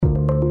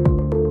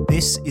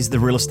This is the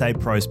Real Estate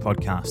Pros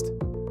podcast,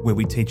 where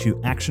we teach you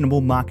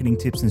actionable marketing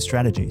tips and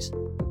strategies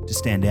to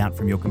stand out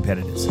from your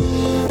competitors.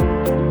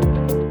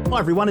 Hi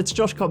everyone, it's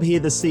Josh Cobb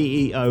here, the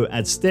CEO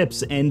at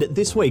Steps, and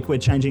this week we're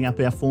changing up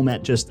our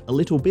format just a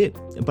little bit,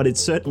 but it's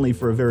certainly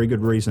for a very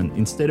good reason.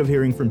 Instead of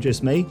hearing from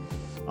just me,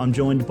 I'm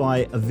joined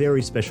by a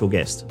very special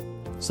guest,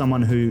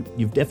 someone who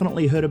you've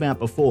definitely heard about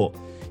before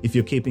if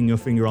you're keeping your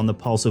finger on the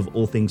pulse of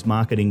all things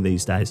marketing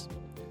these days.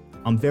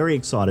 I'm very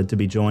excited to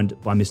be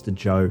joined by Mr.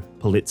 Joe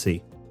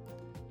Pulizzi.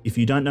 If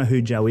you don't know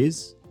who Joe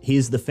is, he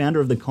is the founder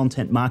of the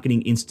Content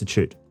Marketing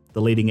Institute, the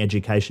leading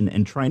education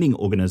and training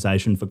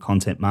organization for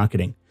content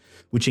marketing,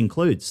 which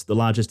includes the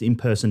largest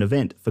in-person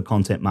event for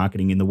content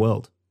marketing in the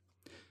world.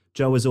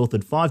 Joe has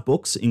authored 5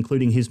 books,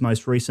 including his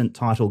most recent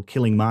title,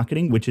 Killing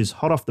Marketing, which is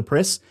hot off the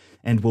press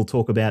and we'll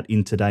talk about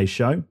in today's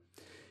show.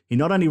 He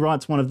not only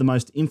writes one of the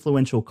most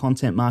influential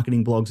content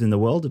marketing blogs in the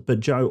world, but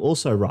Joe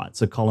also writes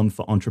a column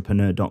for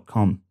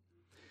Entrepreneur.com.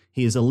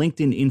 He is a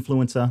LinkedIn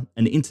influencer,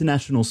 an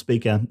international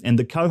speaker, and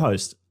the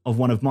co-host of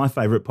one of my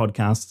favorite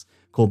podcasts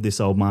called This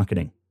Old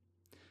Marketing.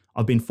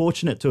 I've been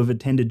fortunate to have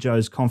attended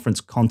Joe's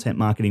conference Content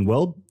Marketing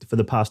World for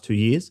the past 2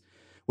 years,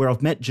 where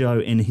I've met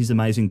Joe and his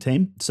amazing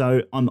team.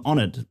 So I'm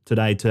honored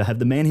today to have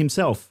the man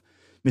himself,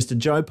 Mr.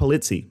 Joe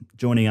Pulizzi,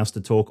 joining us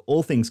to talk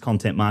all things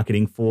content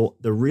marketing for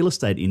the real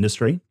estate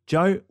industry.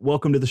 Joe,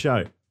 welcome to the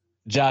show.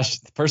 Josh,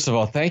 first of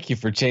all, thank you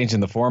for changing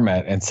the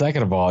format. And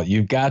second of all,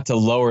 you've got to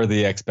lower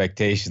the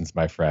expectations,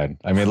 my friend.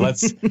 I mean,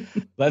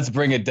 let's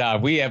bring it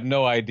down. We have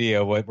no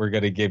idea what we're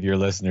going to give your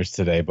listeners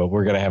today, but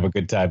we're going to have a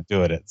good time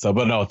doing it. So,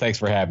 but no, thanks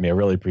for having me. I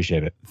really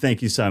appreciate it.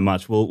 Thank you so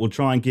much. We'll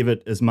try and give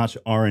it as much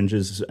orange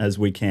as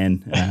we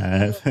can.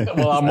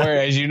 Well,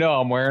 as you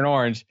know, I'm wearing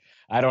orange.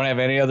 I don't have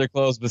any other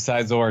clothes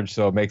besides orange,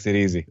 so it makes it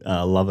easy.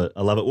 I love it.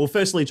 Well,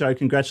 firstly, Joe,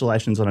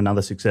 congratulations on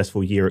another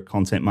successful year at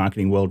Content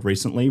Marketing World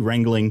recently.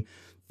 Wrangling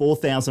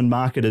 4,000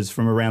 marketers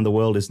from around the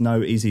world is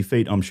no easy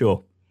feat, I'm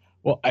sure.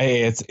 Well,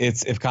 hey, it's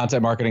if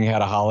content marketing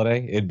had a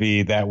holiday, it'd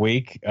be that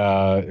week.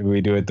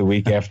 We do it the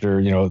week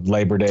after,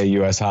 Labor Day,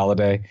 U.S.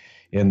 holiday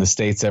in the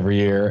States every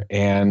year.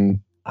 And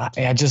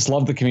I just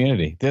love the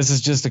community. This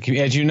is just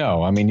as you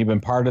know, I mean, you've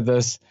been part of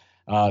this.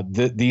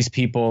 These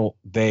people,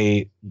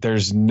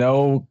 there's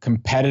no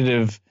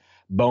competitive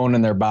bone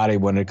in their body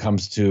when it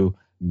comes to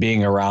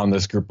being around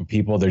this group of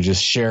people. They're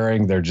just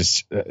sharing. They're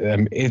just,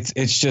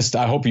 it's just,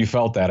 I hope you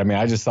felt that. I mean,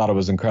 I just thought it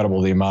was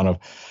incredible, the amount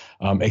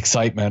of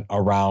excitement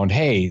around,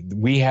 hey,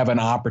 we have an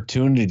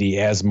opportunity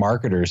as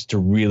marketers to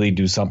really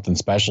do something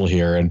special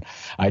here. And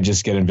I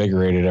just get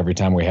invigorated every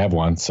time we have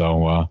one.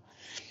 So,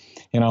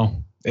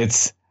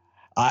 it's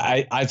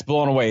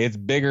blown away. It's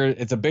bigger.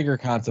 It's a bigger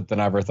concept than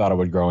I ever thought it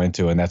would grow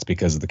into. And that's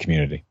because of the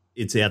community.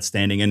 It's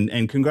outstanding.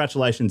 And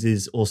congratulations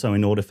is also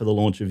in order for the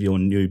launch of your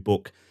new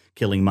book,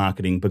 Killing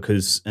Marketing,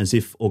 because as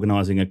if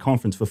organizing a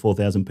conference for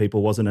 4,000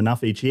 people wasn't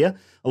enough each year,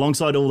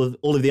 alongside all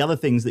of the other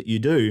things that you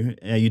do,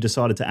 you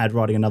decided to add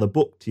writing another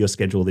book to your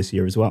schedule this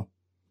year as well.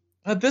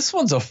 This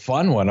one's a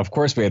fun one. Of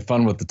course, we had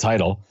fun with the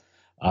title,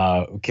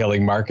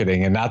 Killing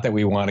Marketing, and not that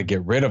we want to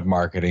get rid of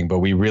marketing, but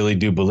we really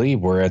do believe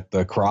we're at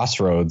the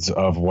crossroads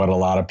of what a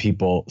lot of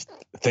people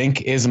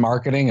think is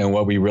marketing and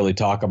what we really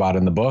talk about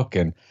in the book.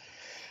 And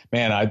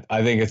man,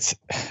 I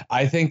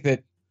think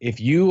that if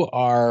you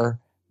are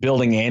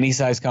building any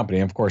size company,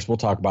 and of course, we'll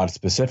talk about it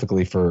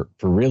specifically for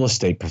real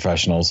estate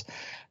professionals,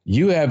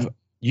 you have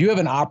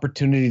an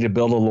opportunity to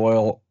build a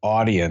loyal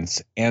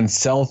audience and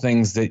sell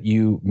things that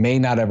you may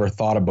not ever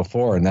thought of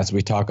before. And that's what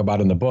we talk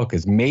about in the book,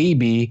 is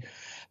maybe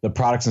the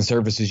products and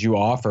services you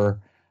offer,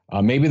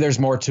 maybe there's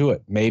more to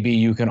it. Maybe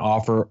you can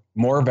offer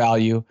more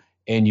value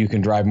and you can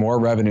drive more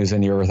revenues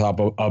than you ever thought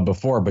of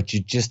before, but you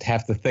just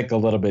have to think a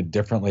little bit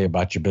differently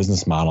about your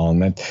business model.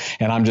 And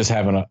I'm just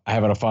having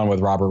a fun with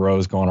Robert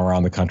Rose going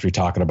around the country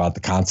talking about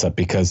the concept,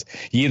 because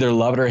you either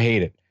love it or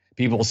hate it.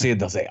 People will see it,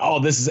 they'll say, "Oh,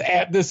 this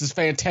is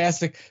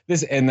fantastic."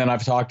 And then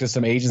I've talked to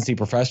some agency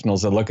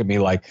professionals that look at me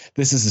like,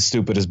 "This is the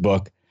stupidest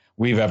book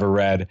we've ever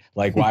read.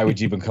 Like, why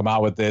would you even come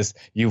out with this?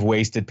 You've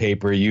wasted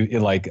paper. You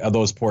like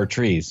those poor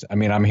trees." I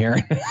mean, I'm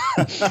hearing,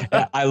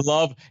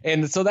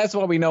 and so that's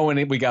what we know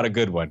when we got a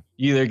good one.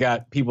 You either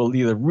got people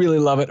either really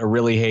love it or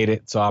really hate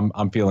it. So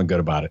I'm feeling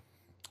good about it.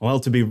 Well,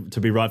 to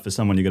be right for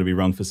someone, you got to be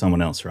wrong for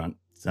someone else, right?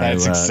 So,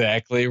 that's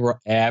exactly right.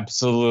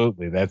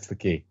 Absolutely, that's the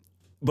key.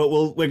 But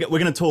we're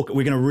going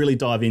to really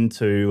dive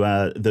into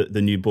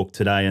the new book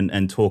today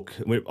and talk.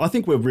 I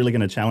think we're really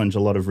going to challenge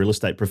a lot of real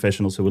estate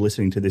professionals who are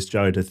listening to this,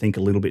 Joe, to think a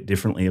little bit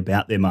differently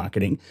about their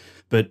marketing.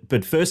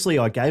 But firstly,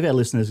 I gave our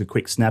listeners a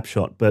quick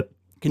snapshot, but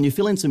can you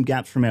fill in some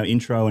gaps from our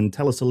intro and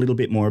tell us a little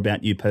bit more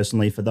about you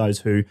personally for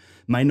those who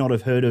may not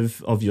have heard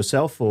of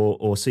yourself or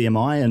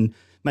CMI, and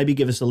maybe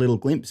give us a little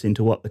glimpse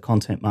into what the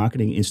Content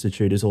Marketing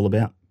Institute is all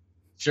about?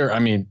 Sure. I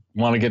mean,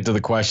 want to get to the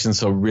question.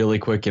 So really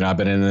quick, I've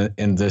been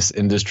in this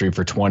industry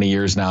for 20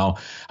 years now.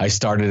 I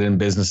started in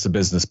business to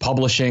business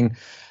publishing.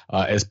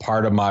 As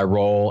part of my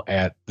role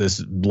at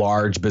this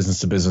large business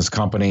to business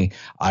company,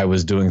 I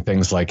was doing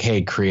things like,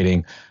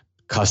 creating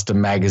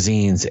custom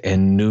magazines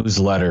and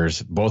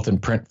newsletters, both in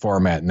print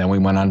format. And then we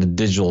went on to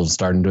digital and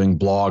started doing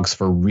blogs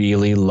for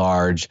really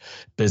large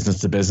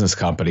business-to-business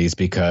companies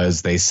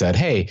because they said,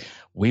 hey,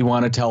 we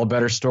want to tell a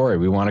better story.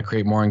 We want to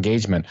create more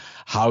engagement.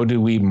 How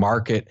do we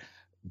market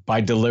by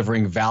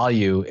delivering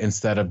value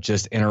instead of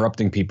just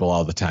interrupting people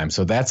all the time?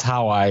 So that's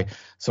how I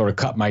sort of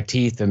cut my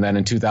teeth. And then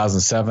in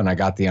 2007, I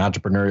got the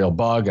entrepreneurial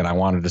bug and I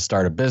wanted to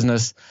start a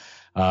business.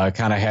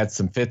 Kind of had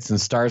some fits and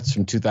starts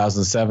from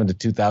 2007 to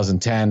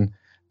 2010,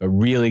 but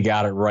really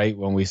got it right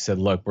when we said,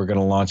 look, we're going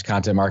to launch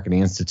Content Marketing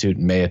Institute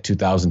in May of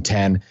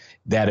 2010.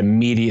 That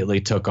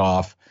immediately took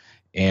off.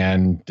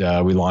 And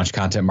we launched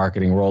Content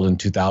Marketing World in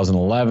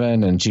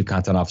 2011 and Chief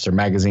Content Officer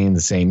Magazine the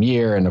same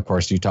year. And of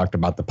course, you talked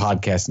about the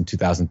podcast in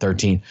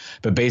 2013.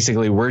 But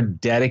basically, we're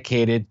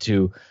dedicated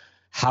to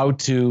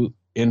how-to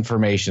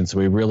information. So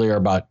we really are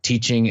about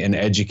teaching and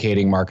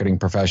educating marketing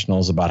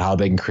professionals about how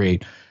they can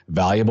create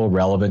valuable,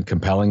 relevant,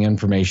 compelling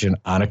information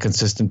on a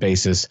consistent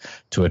basis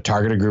to a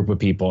targeted group of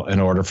people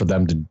in order for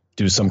them to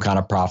do some kind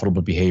of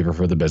profitable behavior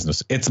for the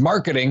business. It's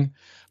marketing.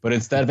 But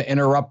instead of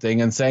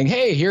interrupting and saying,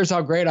 hey, here's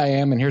how great I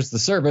am and here's the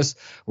service,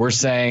 we're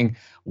saying,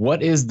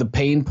 what is the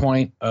pain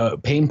points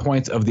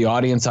of the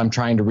audience I'm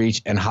trying to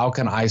reach, and how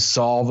can I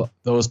solve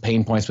those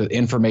pain points with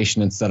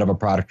information instead of a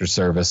product or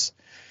service?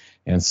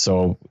 And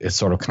so it's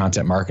sort of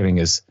content marketing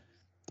is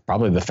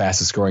probably the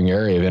fastest growing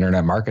area of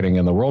internet marketing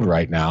in the world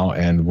right now.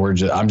 And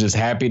I'm just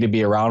happy to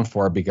be around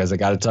for it because I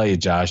got to tell you,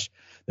 Josh,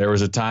 there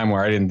was a time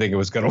where I didn't think it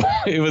was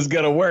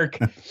gonna work,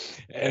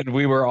 and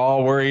we were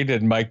all worried,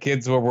 and my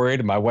kids were worried,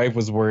 and my wife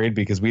was worried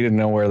because we didn't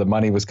know where the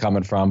money was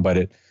coming from. But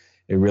it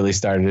really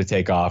started to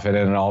take off, and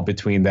then all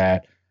between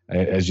that,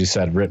 as you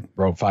said,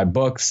 wrote 5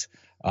 books.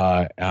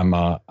 Love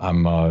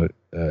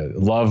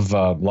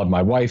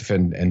my wife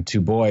and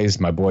 2 boys.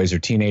 My boys are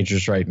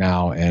teenagers right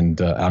now, and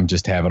I'm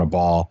just having a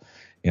ball,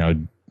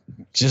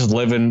 just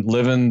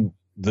living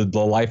the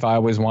life I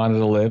always wanted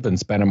to live and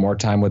spending more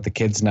time with the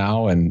kids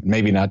now, and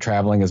maybe not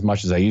traveling as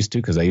much as I used to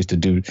because I used to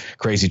do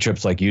crazy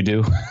trips like you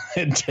do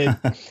and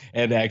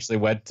actually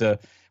went to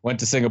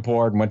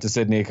Singapore and went to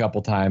Sydney a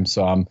couple times.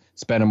 So I'm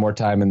spending more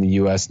time in the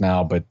U.S.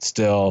 now, but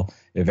still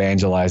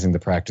evangelizing the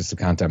practice of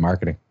content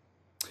marketing.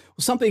 Well,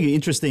 something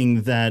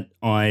interesting that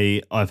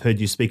I've heard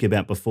you speak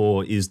about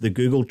before is the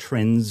Google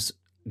Trends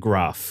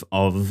graph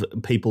of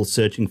people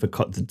searching for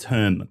the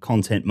term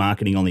content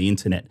marketing on the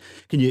internet.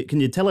 Can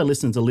you tell our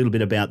listeners a little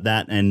bit about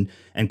that and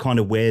kind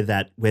of where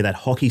that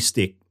hockey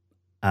stick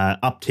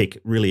uptick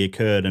really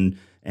occurred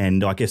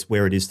and I guess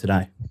where it is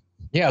today?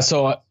 Yeah.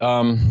 So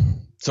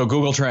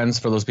Google Trends,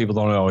 for those people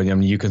who don't know,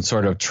 you can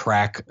sort of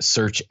track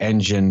search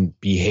engine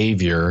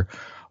behavior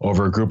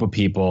over a group of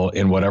people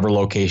in whatever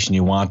location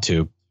you want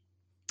to.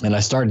 And I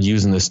started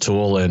using this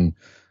tool in,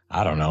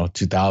 I don't know,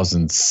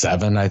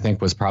 2007, I think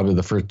was probably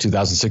the first,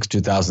 2006,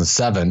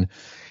 2007.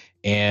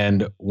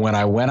 And when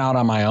I went out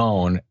on my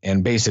own,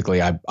 and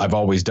basically I've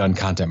always done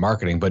content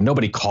marketing, but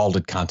nobody called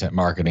it content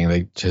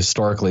marketing.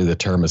 Historically, the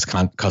term is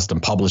custom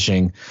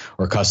publishing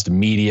or custom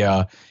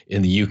media.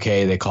 In the UK,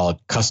 they call it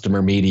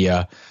customer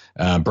media,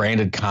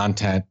 branded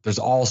content. There's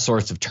all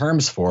sorts of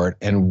terms for it.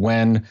 And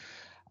when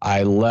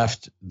I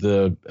left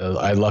the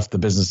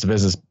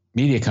business-to-business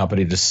media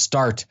company to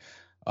start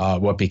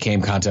what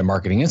became Content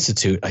Marketing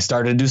Institute, I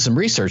started to do some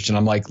research, and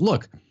I'm like,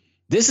 look,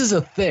 this is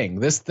a thing.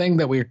 This thing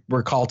that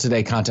we're called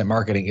today content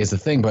marketing is a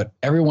thing, but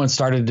everyone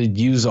started to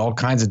use all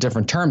kinds of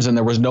different terms, and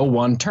there was no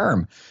one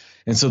term.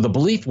 And so the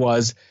belief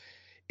was,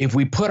 if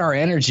we put our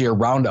energy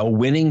around a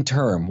winning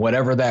term,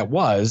 whatever that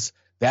was,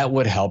 that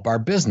would help our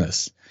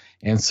business.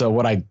 And so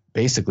what I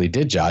basically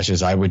did, Josh,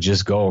 is I would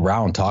just go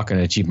around talking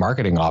to chief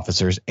marketing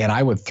officers, and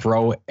I would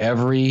throw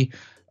every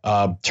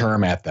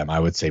term at them. I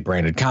would say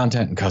branded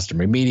content and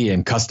customer media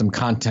and custom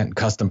content, and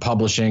custom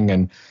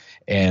publishing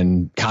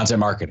and content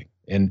marketing.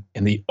 And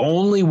the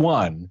only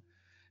one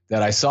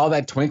that I saw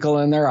that twinkle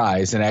in their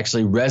eyes and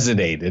actually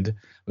resonated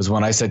was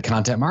when I said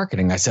content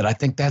marketing. I said, I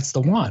think that's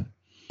the one.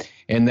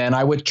 And then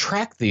I would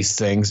track these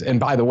things. And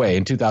by the way,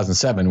 in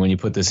 2007, when you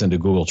put this into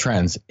Google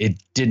Trends,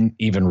 it didn't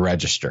even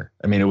register.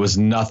 I mean, it was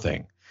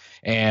nothing.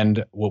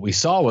 And what we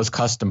saw was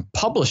custom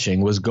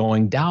publishing was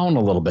going down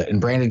a little bit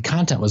and branded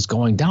content was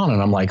going down.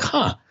 And I'm like,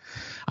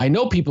 I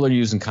know people are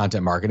using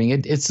content marketing.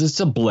 It's just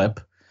a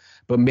blip,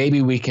 but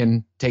maybe we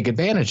can take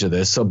advantage of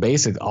this. So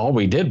basically all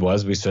we did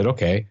was we said,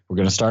 okay, we're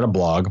going to start a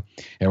blog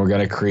and we're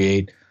going to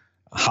create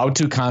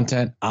how-to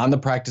content on the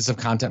practice of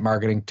content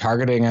marketing,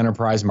 targeting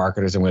enterprise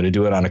marketers. I'm going to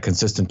do it on a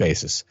consistent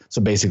basis.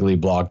 So basically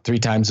blog 3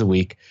 times a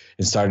week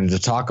and started to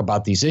talk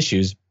about these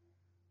issues.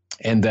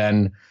 And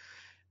then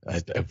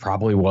it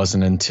probably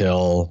wasn't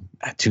until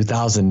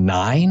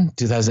 2008,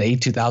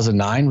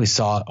 2009, we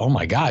saw, oh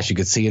my gosh, you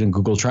could see it in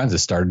Google Trends. It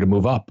started to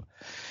move up.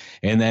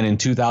 And then in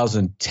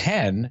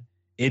 2010,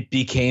 it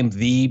became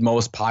the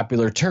most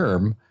popular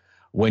term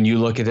when you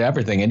look at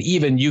everything. And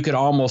even you could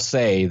almost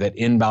say that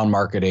inbound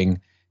marketing,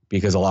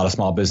 because a lot of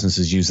small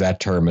businesses use that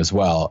term as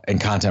well,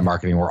 and content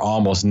marketing were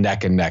almost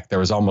neck and neck. There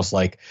was almost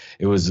like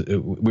we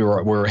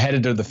were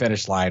headed to the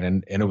finish line,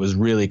 and it was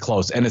really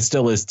close, and it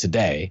still is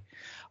today.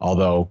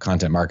 although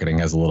content marketing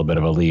has a little bit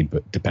of a lead,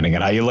 but depending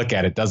on how you look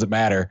at it, doesn't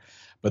matter.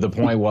 But the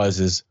point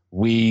is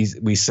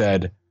we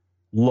said,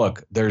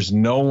 look, there's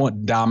no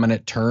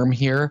dominant term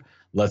here.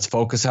 Let's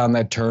focus on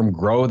that term,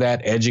 grow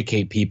that,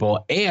 educate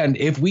people. And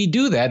if we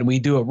do that and we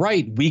do it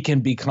right, we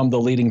can become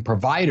the leading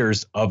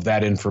providers of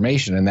that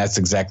information. And that's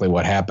exactly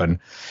what happened.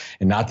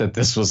 And not that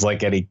this was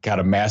like any kind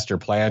of master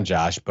plan,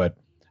 Josh, but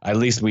at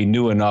least we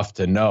knew enough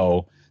to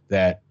know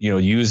that,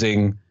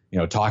 using,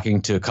 talking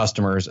to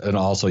customers and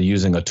also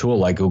using a tool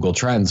like Google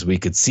Trends, we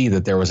could see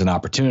that there was an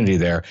opportunity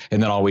there.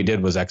 And then all we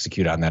did was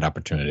execute on that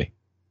opportunity.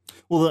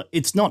 Well,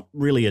 it's not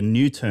really a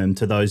new term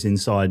to those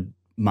inside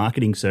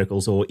marketing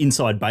circles or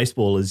inside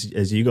baseball,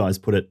 as you guys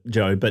put it,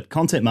 Joe, but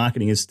content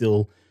marketing is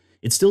still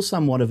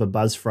somewhat of a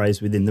buzz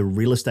phrase within the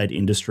real estate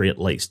industry, at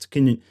least.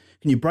 Can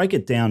you break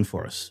it down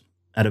for us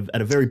at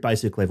a very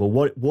basic level?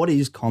 What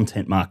is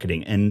content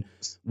marketing, and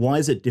why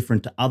is it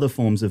different to other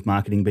forms of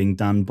marketing being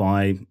done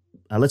by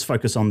let's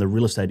focus on the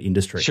real estate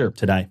industry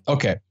today.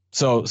 Okay.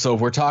 So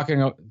we're talking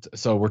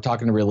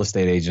to real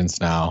estate agents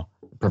now,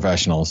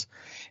 professionals,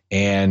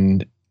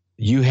 and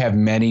you have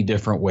many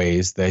different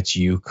ways that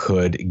you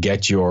could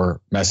get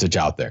your message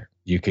out there.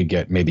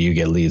 Maybe you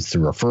get leads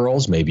through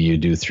referrals. Maybe you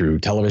do through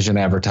television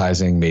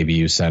advertising. Maybe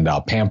you send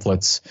out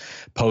pamphlets,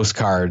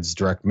 postcards,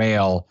 direct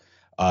mail.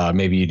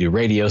 Maybe you do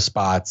radio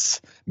spots.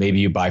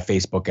 Maybe you buy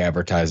Facebook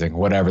advertising,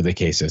 whatever the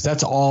case is.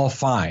 That's all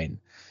fine.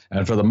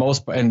 And for the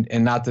most part,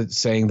 and not that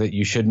saying that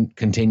you shouldn't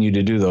continue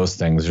to do those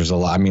things. There's a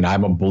lot. I mean,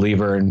 I'm a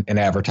believer in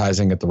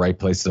advertising at the right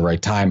place at the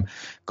right time.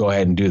 Go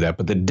ahead and do that.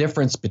 But the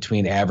difference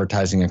between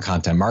advertising and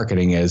content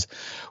marketing is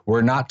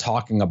we're not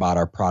talking about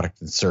our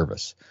product and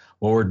service.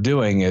 What we're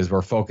doing is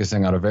we're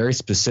focusing on a very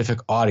specific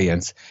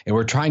audience, and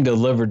we're trying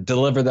to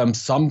deliver them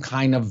some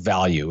kind of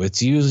value.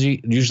 It's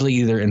usually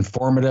either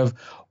informative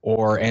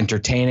or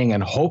entertaining,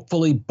 and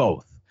hopefully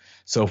both.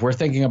 So if we're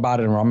thinking about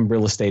it, and I'm a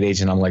real estate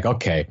agent, I'm like,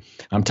 okay,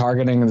 I'm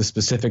targeting the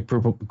specific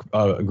group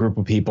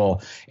of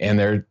people,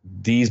 and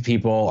these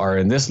people are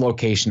in this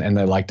location, and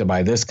they like to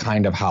buy this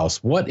kind of house.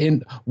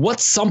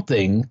 What's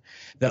something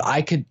that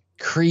I could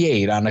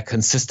create on a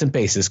consistent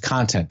basis?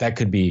 Content that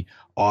could be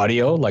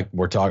audio, like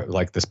we're talking,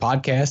 like this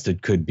podcast.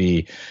 It could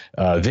be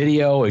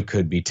video. It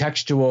could be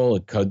textual.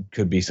 It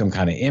could be some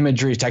kind of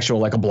imagery, textual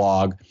like a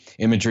blog,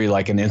 imagery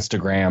like an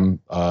Instagram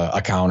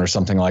account or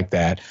something like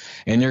that.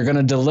 And you're going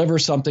to deliver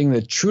something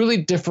that truly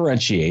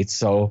differentiates.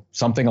 So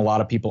something a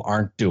lot of people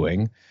aren't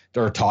doing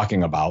or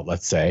talking about,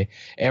 let's say,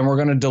 and we're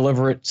going to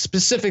deliver it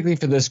specifically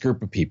for this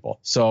group of people.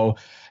 So,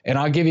 and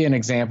I'll give you an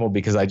example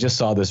because I just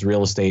saw this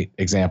real estate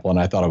example and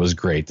I thought it was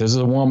great. This is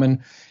a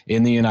woman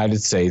in the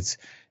United States,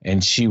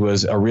 and she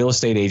was a real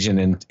estate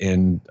agent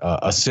in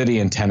a city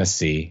in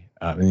Tennessee,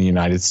 in the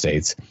United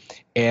States.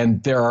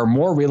 And there are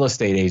more real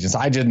estate agents.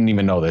 I didn't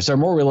even know this. There are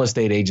more real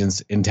estate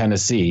agents in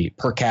Tennessee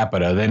per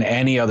capita than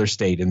any other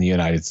state in the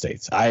United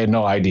States. I had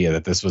no idea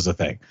that this was a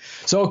thing.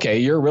 So, okay,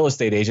 you're a real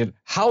estate agent.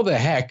 How the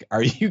heck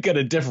are you going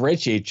to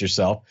differentiate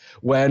yourself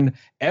when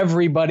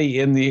everybody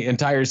in the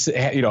entire,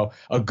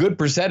 a good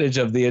percentage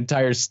of the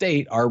entire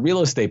state are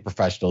real estate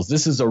professionals?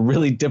 This is a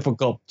really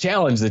difficult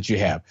challenge that you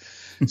have.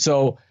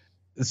 So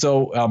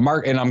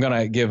Mark, and I'm going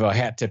to give a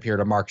hat tip here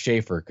to Mark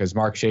Schaefer, because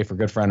Mark Schaefer,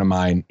 good friend of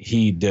mine,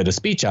 he did a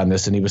speech on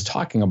this and he was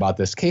talking about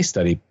this case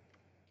study,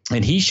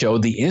 and he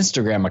showed the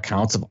Instagram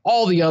accounts of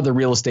all the other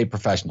real estate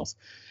professionals,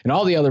 and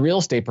all the other real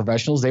estate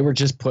professionals, they were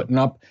just putting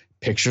up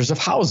pictures of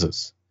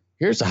houses.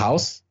 Here's a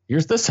house.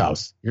 Here's this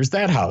house. Here's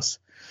that house.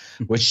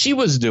 What she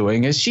was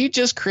doing is she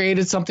just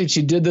created something.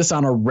 She did this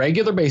on a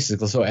regular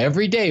basis. So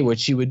every day what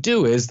she would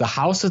do is the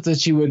houses that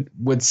she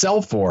would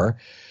sell for,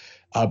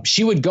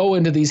 she would go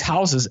into these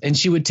houses and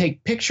she would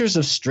take pictures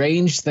of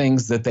strange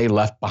things that they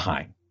left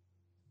behind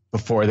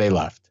before they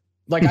left.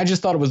 Like, I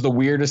just thought it was the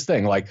weirdest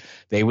thing. Like,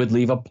 they would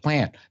leave a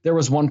plant. There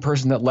was one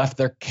person that left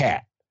their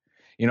cat.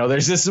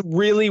 There's this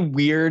really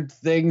weird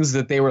things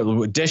that they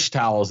were, dish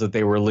towels that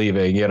they were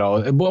leaving,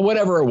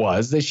 whatever it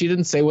was. She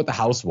didn't say what the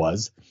house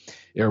was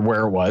or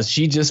where it was.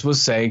 She just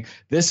was saying,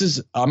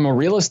 I'm a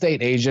real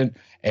estate agent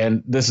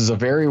and this is a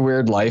very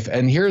weird life.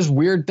 And here's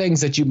weird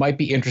things that you might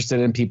be interested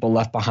in people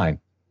left behind.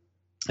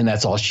 And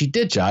that's all she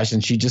did, Josh.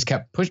 And she just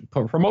kept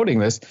promoting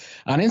this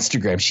on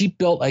Instagram. She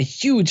built a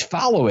huge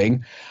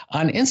following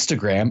on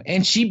Instagram,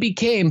 and she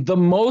became the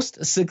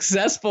most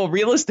successful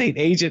real estate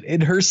agent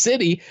in her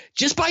city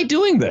just by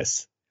doing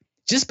this,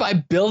 just by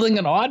building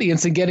an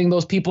audience and getting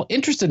those people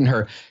interested in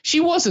her. She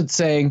wasn't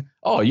saying,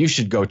 oh, you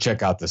should go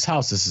check out this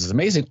house. This is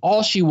amazing.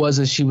 All she was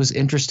is she was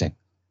interesting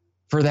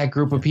for that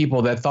group of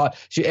people that thought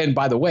and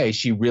by the way,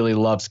 she really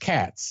loves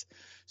cats.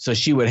 So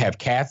she would have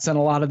cats in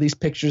a lot of these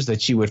pictures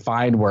that she would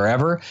find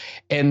wherever.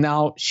 And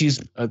now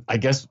I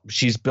guess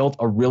she's built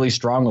a really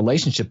strong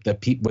relationship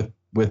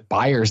with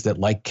buyers that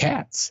like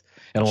cats.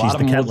 And a lot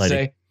of them would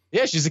say,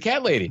 yeah, she's a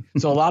cat lady.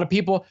 So a lot of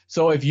people.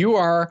 So if you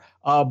are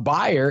a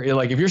buyer,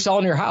 like if you're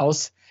selling your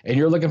house and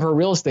you're looking for a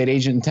real estate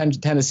agent in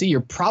Tennessee,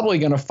 you're probably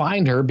going to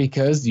find her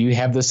because you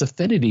have this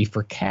affinity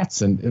for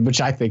cats, and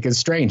which I think is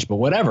strange, but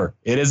whatever.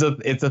 It's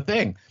a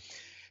thing.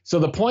 So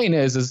the point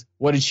is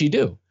what did she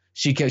do?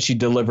 She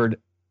delivered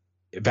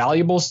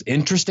valuable,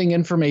 interesting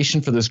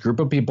information for this group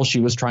of people she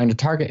was trying to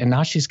target. And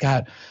now she's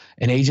got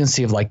an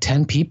agency of like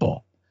 10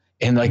 people.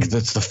 And like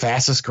that's the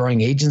fastest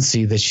growing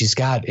agency that she's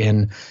got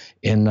in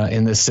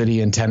the city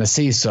in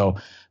Tennessee. So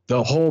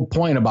the whole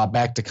point about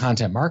back to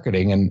content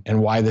marketing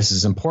and why this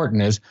is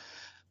important is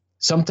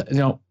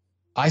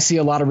I see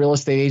a lot of real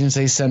estate agents,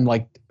 they send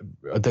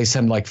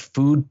like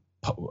food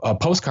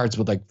postcards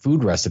with like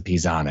food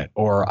recipes on it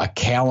or a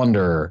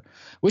calendar,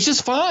 which is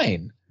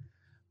fine.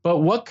 But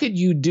what could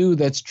you do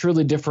that's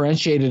truly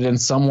differentiated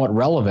and somewhat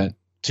relevant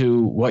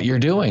to what you're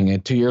doing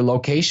and to your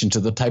location, to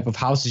the type of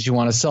houses you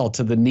want to sell,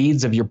 to the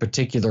needs of your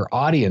particular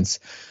audience?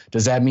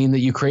 Does that mean that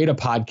you create a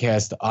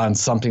podcast on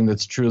something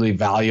that's truly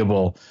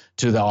valuable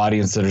to the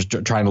audience that is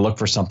trying to look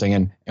for something?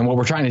 And what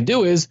we're trying to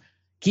do is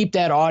keep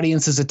that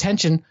audience's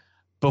attention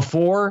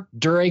before,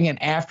 during,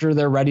 and after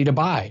they're ready to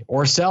buy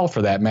or sell,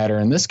 for that matter,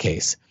 in this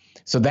case.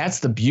 So that's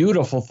the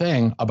beautiful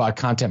thing about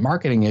content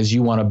marketing is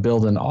you want to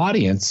build an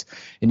audience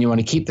and you want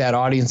to keep that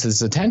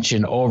audience's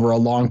attention over a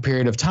long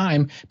period of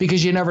time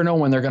because you never know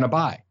when they're going to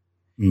buy.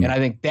 And I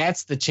think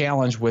that's the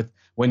challenge with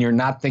when you're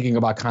not thinking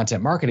about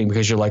content marketing,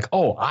 because you're like,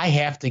 oh, I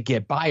have to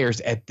get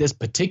buyers at this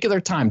particular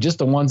time, just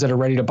the ones that are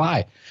ready to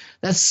buy.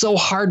 That's so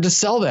hard to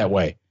sell that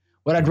way.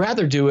 What I'd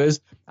rather do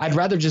is I'd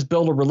rather just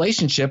build a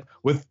relationship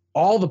with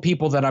all the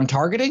people that I'm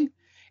targeting.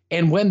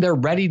 And when they're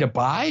ready to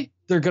buy,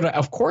 they're going to,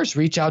 of course,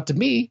 reach out to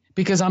me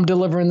because I'm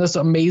delivering this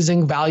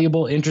amazing,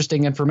 valuable,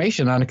 interesting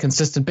information on a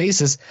consistent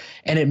basis.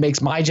 And it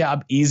makes my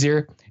job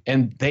easier.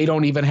 And they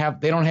don't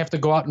have to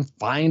go out and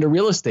find a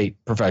real estate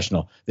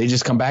professional. They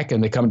just come back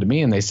and they come to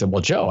me and they said,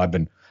 well, Joe, I've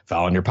been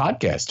following your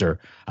podcast, or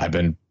I've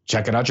been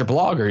checking out your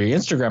blog or your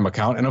Instagram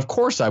account. And of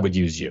course I would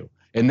use you.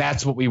 And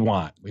that's what we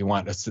want. We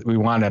want it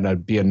to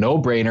be a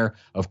no-brainer.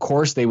 Of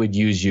course they would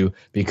use you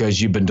because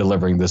you've been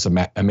delivering this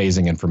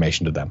amazing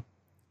information to them.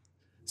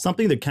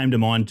 Something that came to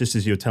mind just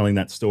as you're telling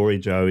that story,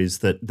 Joe, is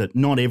that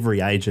not every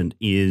agent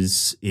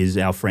is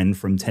our friend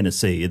from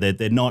Tennessee.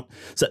 They're not.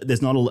 So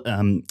there's not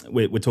a.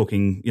 We're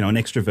talking, an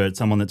extrovert,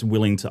 someone that's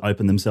willing to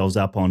open themselves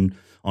up on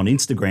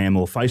Instagram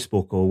or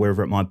Facebook or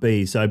wherever it might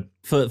be. So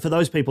for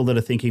those people that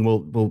are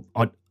thinking,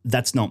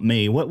 that's not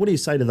me. What do you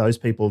say to those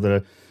people that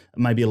are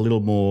maybe a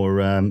little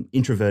more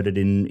introverted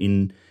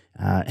in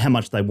how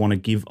much they want to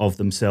give of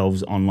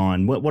themselves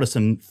online? What are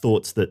some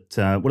thoughts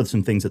what are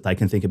some things that they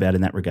can think about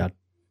in that regard?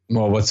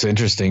 Well, what's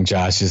interesting,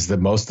 Josh, is that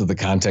most of the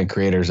content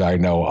creators I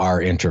know are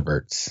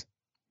introverts.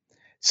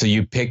 So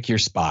you pick your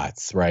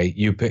spots, right?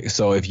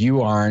 So if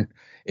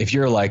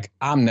you're like,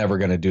 I'm never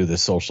going to do the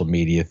social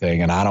media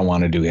thing and I don't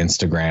want to do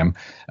Instagram.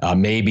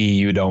 Maybe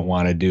you don't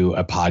want to do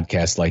a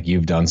podcast like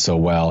you've done so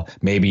well.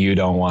 Maybe you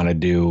don't want to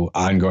do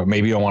ongoing.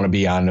 Maybe you don't want to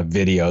be on the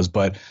videos,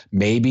 but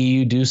maybe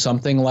you do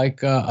something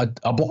like a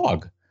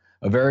blog.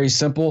 A very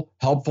simple,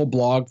 helpful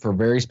blog for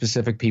very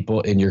specific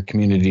people in your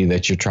community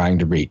that you're trying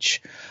to reach.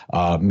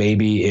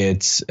 Maybe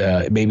it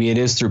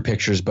is through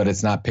pictures, but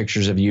it's not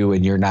pictures of you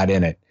and you're not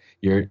in it.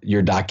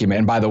 You're document.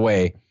 And by the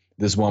way,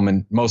 this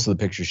woman, most of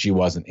the pictures she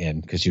wasn't in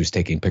because she was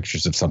taking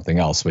pictures of something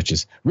else, which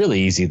is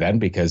really easy then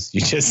because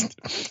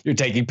you're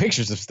taking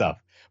pictures of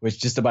stuff, which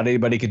just about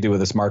anybody could do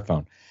with a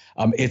smartphone.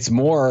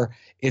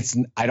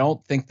 I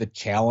don't think the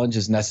challenge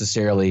is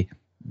necessarily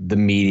the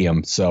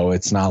medium. So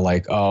it's not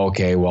like, oh,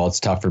 okay, well, it's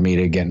tough for me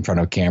to get in front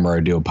of a camera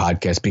or do a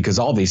podcast because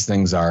all these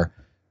things are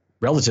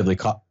relatively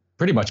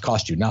pretty much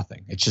cost you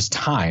nothing. It's just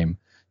time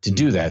to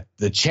do that.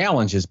 The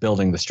challenge is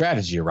building the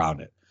strategy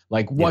around it.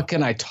 Like, what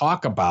can I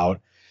talk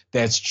about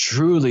that's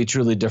truly,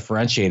 truly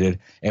differentiated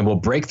and will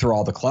break through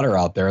all the clutter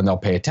out there and they'll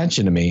pay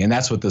attention to me. And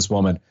that's what this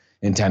woman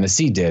in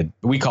Tennessee did.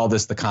 We call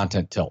this the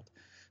content tilt.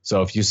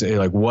 So if you say,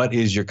 like, what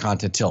is your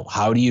content tilt?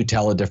 How do you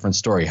tell a different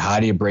story? How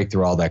do you break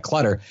through all that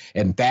clutter?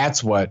 And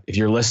that's what, if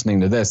you're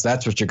listening to this,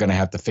 that's what you're going to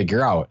have to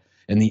figure out.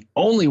 And the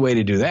only way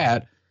to do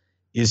that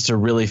is to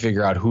really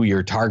figure out who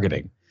you're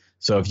targeting.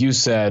 So if you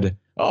said,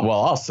 oh,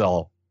 well, I'll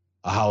sell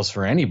a house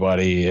for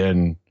anybody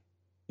in,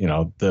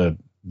 the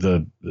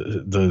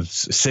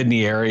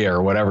Sydney area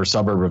or whatever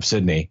suburb of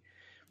Sydney,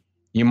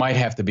 you might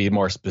have to be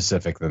more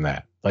specific than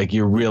that. Like,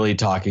 you're really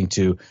talking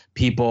to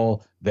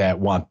people that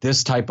want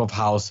this type of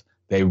house.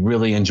 They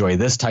really enjoy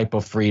this type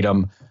of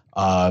freedom.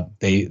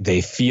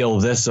 They feel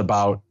this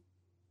about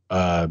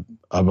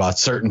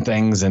certain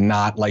things, and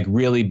not like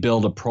really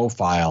build a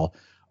profile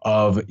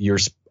of your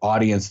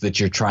audience that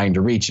you're trying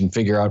to reach and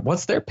figure out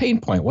what's their pain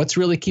point. What's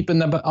really keeping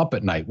them up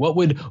at night? What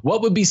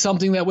would be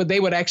something that they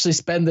would actually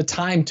spend the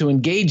time to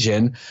engage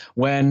in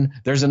when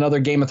there's another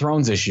Game of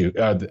Thrones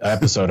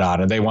episode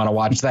on and they want to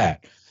watch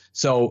that.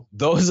 So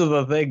those are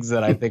the things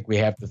that I think we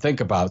have to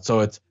think about. So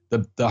it's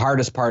the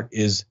hardest part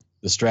is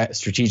the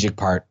strategic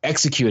part.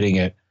 Executing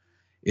it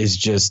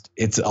is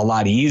it's a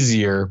lot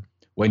easier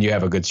when you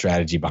have a good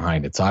strategy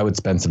behind it. So I would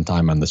spend some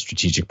time on the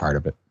strategic part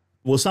of it.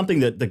 Well, something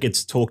that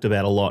gets talked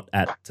about a lot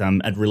at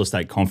real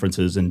estate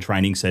conferences and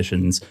training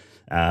sessions,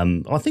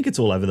 I think it's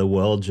all over the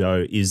world,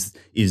 Joe, is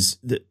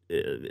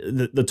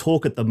the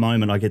talk at the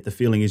moment. I get the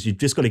feeling is you've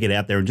just got to get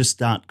out there and just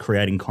start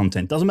creating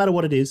content. Doesn't matter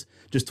what it is,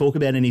 just talk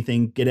about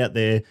anything. Get out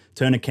there,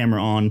 turn a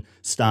camera on,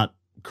 start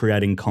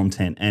creating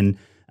content. And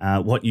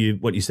what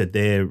you said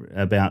there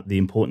about the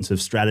importance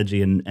of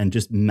strategy and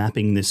just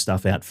mapping this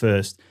stuff out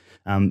first.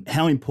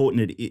 How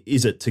important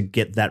is it to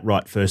get that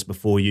right first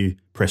before you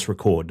press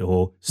record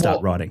or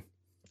start writing?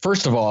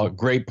 First of all,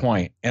 great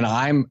point.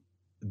 And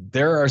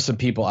there are some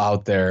people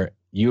out there,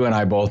 you and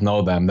I both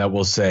know them, that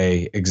will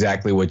say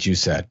exactly what you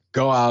said.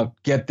 Go out,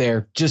 get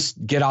there,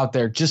 just get out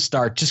there, just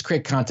start, just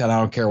create content. I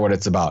don't care what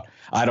it's about.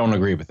 I don't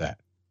agree with that.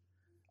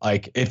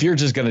 Like if you're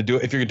just going to do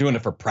it, if you're doing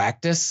it for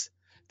practice,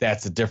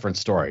 that's a different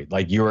story.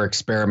 Like you're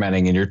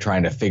experimenting and you're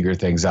trying to figure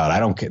things out. I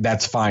don't care.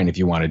 That's fine if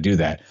you want to do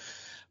that.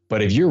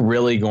 But if you're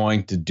really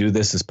going to do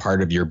this as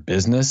part of your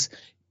business,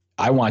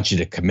 I want you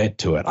to commit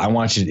to it. I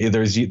want you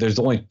to, there's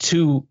only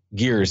two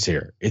gears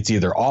here. It's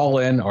either all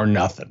in or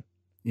nothing.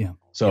 Yeah.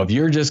 So if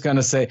you're just going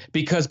to say,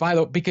 because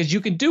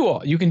you can do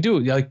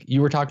like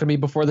you were talking to me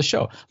before the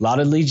show, a lot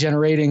of lead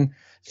generating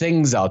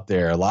things out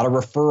there, a lot of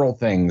referral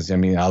things. I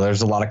mean,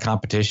 there's a lot of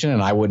competition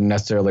and I wouldn't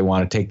necessarily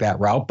want to take that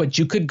route, but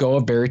you could go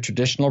a very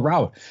traditional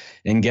route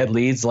and get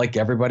leads like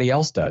everybody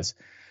else does.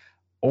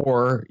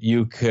 Or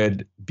you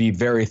could be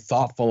very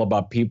thoughtful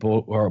about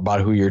people or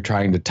about who you're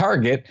trying to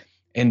target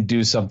and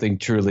do something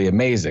truly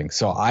amazing.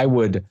 So I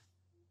would,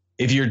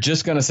 if you're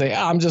just going to say,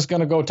 I'm just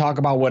going to go talk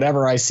about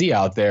whatever I see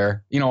out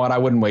there, you know what? I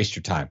wouldn't waste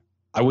your time.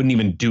 I wouldn't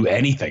even do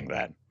anything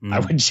then. I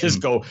would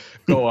just go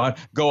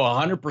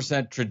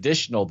 100%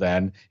 traditional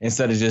then,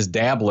 instead of just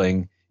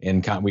dabbling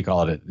in, we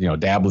call it,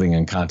 dabbling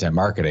in content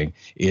marketing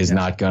is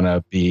not going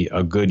to be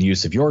a good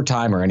use of your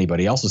time or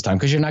anybody else's time,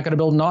 because you're not going to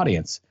build an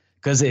audience.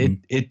 Because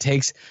it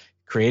takes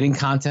creating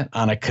content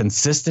on a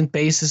consistent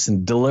basis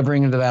and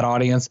delivering it to that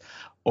audience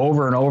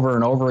over and over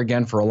and over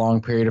again for a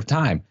long period of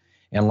time.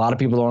 And a lot of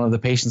people don't have the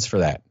patience for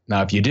that.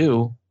 Now, if you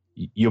do,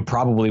 you'll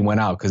probably win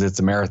out, because it's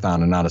a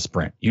marathon and not a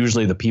sprint.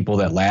 Usually the people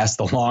that last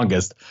the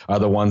longest are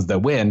the ones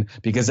that win,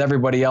 because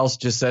everybody else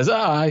just says,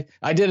 I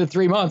did it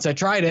 3 months. I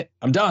tried it.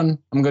 I'm done.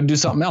 I'm going to do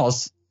something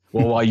else.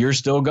 Well, while you're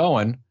still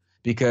going,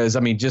 because,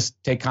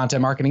 just take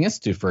Content Marketing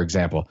Institute, for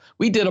example.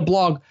 We did a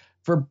blog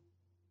for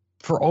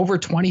over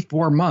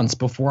 24 months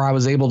before I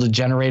was able to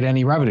generate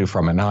any revenue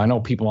from it. Now, I know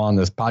people on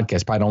this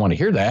podcast probably don't want to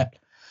hear that,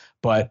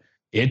 but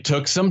it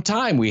took some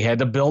time. We had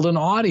to build an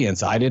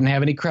audience. I didn't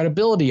have any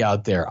credibility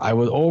out there. I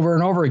was over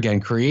and over again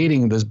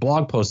creating these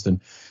blog posts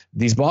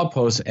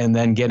and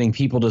then getting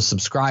people to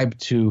subscribe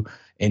to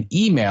an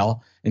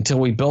email until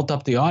we built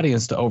up the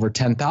audience to over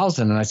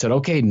 10,000. And I said,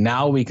 okay,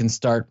 now we can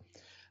start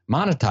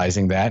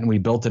monetizing that. And we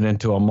built it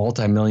into a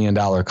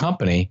multi-million-dollar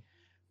company.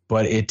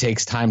 But it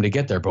takes time to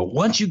get there. But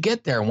once you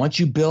get there, once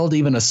you build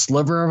even a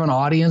sliver of an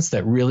audience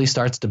that really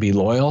starts to be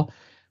loyal,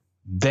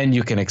 then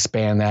you can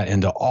expand that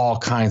into all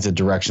kinds of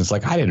directions.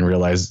 Like I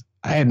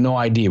had no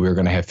idea we were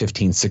going to have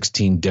 15,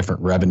 16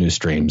 different revenue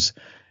streams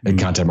at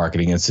Content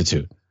Marketing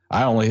Institute.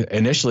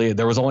 Initially,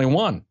 there was only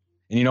one.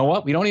 And you know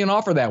what? We don't even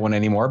offer that one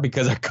anymore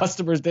because our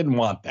customers didn't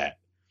want that.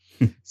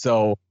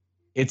 So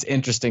it's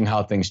interesting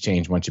how things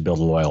change once you build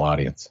a loyal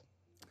audience.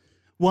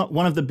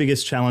 One of the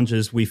biggest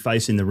challenges we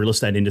face in the real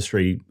estate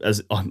industry,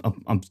 as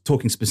I'm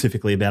talking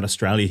specifically about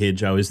Australia here,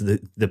 Joe, is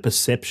the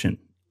perception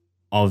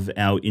of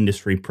our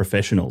industry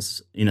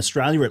professionals. In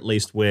Australia, at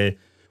least, we're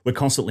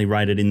constantly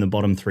rated in the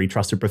bottom 3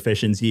 trusted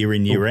professions year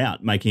in, year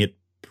out, making it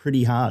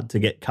pretty hard to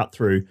get cut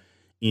through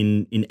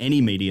in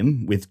any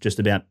medium with just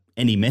about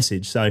any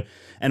message. So,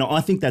 and I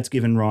think that's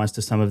given rise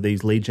to some of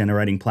these lead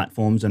generating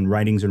platforms and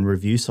ratings and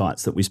review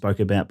sites that we spoke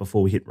about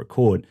before we hit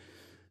record.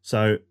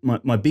 So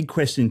my big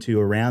question to you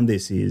around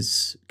this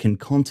is, can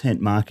content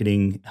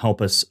marketing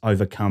help us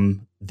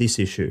overcome this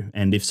issue?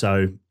 And if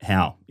so,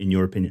 how, in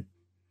your opinion?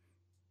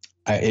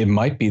 It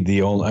might be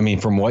the only,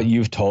 from what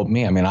you've told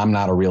me, I'm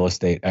not a real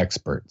estate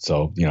expert.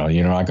 So, you're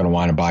not going to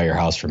want to buy your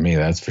house from me.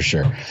 That's for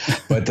sure.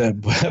 But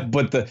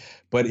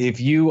if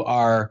you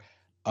are,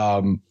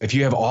 if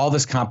you have all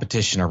this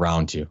competition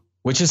around you,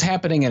 which is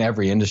happening in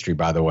every industry,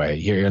 by the way,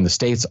 here in the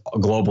States,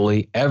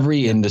 globally,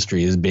 every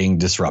industry is being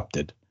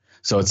disrupted.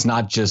 So it's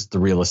not just the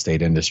real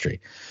estate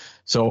industry.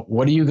 So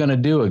what are you going to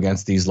do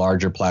against these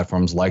larger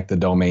platforms like the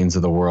Domains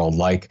of the world,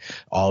 like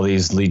all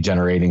these lead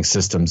generating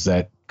systems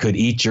that could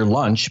eat your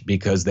lunch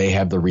because they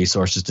have the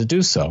resources to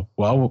do so?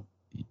 Well,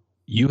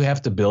 you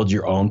have to build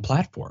your own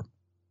platform.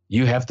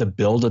 You have to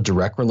build a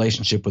direct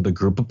relationship with a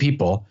group of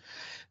people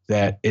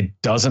that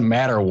it doesn't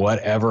matter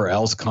whatever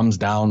else comes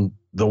down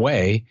the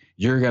way,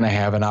 you're going to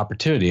have an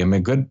opportunity.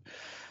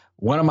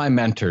 One of my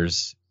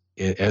mentors,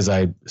 as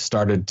I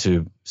started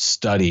to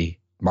study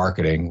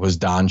marketing, was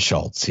Don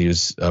Schultz. He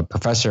was a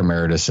professor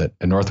emeritus at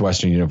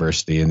Northwestern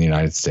University in the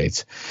United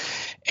States.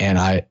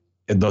 And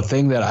the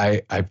thing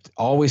that I've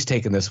always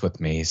taken this with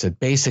me, he said,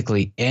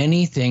 basically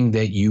anything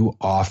that you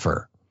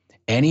offer,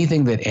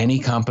 anything that any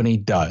company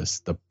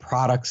does, the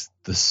products,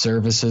 the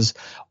services,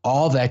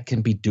 all that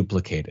can be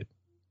duplicated.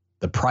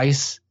 the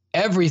price,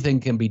 everything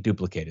can be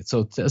duplicated.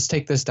 So let's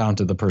take this down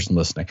to the person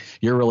listening.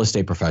 You're a real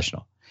estate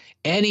professional.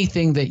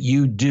 Anything that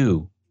you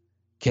do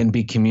can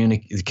be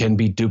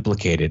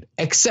duplicated,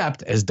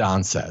 except, as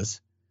Don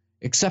says,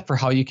 except for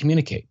how you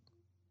communicate.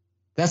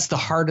 That's the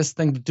hardest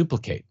thing to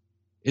duplicate.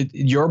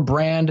 Your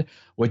brand,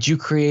 what you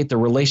create, the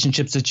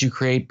relationships that you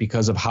create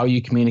because of how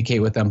you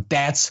communicate with them,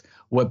 that's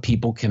what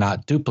people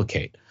cannot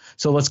duplicate.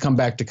 So let's come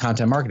back to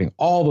content marketing.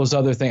 All those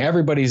other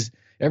things,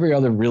 every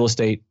other real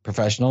estate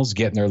professional's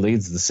getting their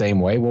leads the same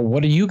way. Well,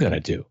 what are you going to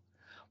do?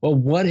 Well,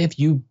 what if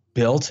you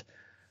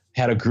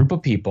had a group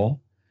of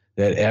people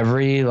that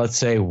let's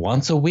say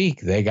once a week,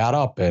 they got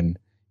up and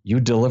you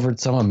delivered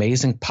some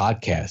amazing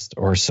podcast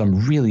or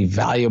some really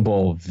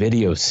valuable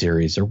video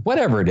series or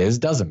whatever it is,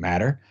 doesn't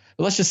matter.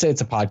 But let's just say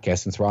it's a podcast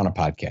since we're on a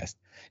podcast.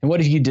 And what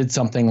if you did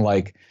something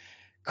like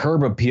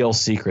curb appeal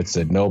secrets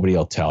that nobody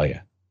will tell you?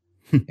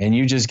 And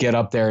you just get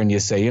up there and you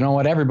say, you know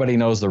what, everybody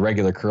knows the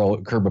regular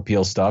curb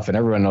appeal stuff, and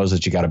everyone knows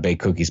that you got to bake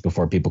cookies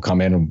before people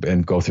come in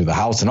and go through the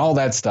house and all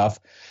that stuff.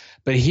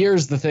 But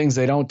here's the things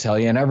they don't tell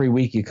you. And every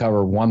week you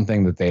cover one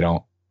thing that they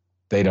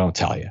don't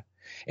tell you.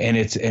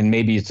 And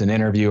maybe it's an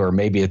interview, or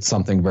maybe it's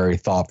something very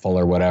thoughtful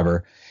or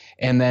whatever.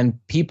 And then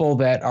people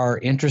that are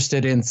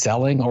interested in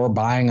selling or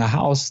buying a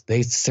house,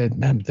 they said,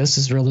 man, this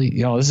is really,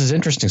 this is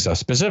interesting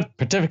stuff,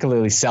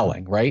 particularly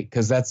selling, right?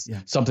 Because that's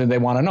something they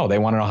want to know. They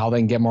want to know how they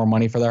can get more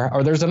money for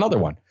or there's another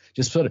one.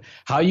 Just put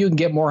how you can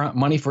get more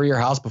money for your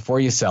house before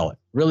you sell it.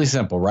 Really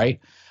simple, right?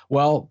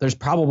 Well, there's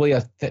probably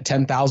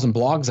 10,000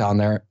 blogs on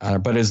there,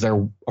 but is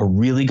there a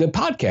really good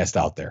podcast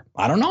out there?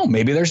 I don't know.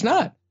 Maybe there's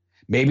not.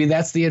 Maybe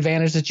that's the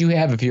advantage that you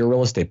have if you're a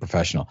real estate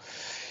professional.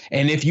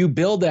 And if you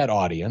build that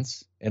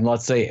audience, and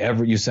let's say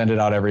you send it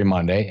out every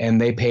Monday and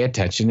they pay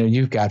attention, and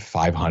you've got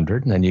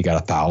 500 and then you got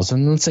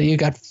 1,000, let's say you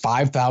got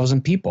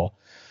 5,000 people.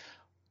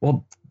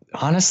 Well,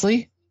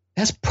 honestly,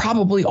 that's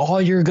probably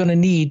all you're going to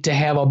need to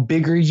have a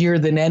bigger year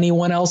than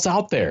anyone else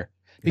out there,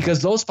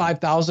 because those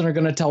 5,000 are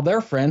going to tell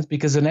their friends,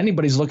 because if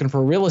anybody's looking for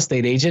a real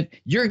estate agent,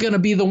 you're going to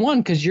be the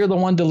one, because you're the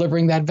one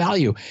delivering that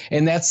value.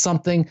 And that's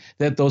something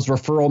that those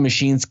referral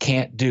machines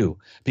can't do,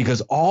 because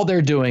all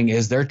they're doing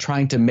is they're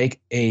trying to make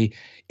a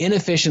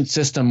inefficient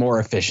system more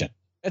efficient.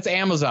 That's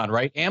Amazon,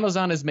 right?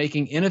 Amazon is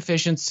making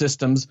inefficient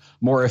systems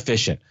more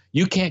efficient.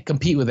 You can't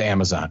compete with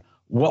Amazon.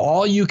 Well,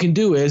 all you can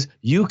do is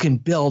you can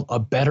build a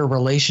better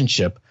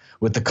relationship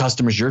with the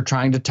customers you're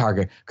trying to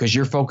target, because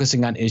you're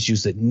focusing on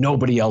issues that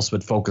nobody else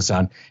would focus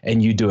on,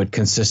 and you do it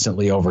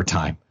consistently over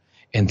time.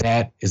 And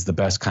that is the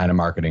best kind of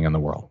marketing in the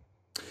world.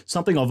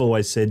 Something I've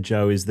always said,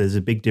 Joe, is there's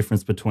a big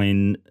difference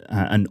between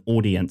an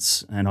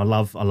audience, and I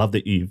love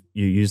that you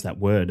use that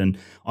word. And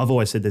I've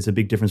always said there's a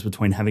big difference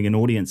between having an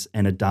audience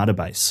and a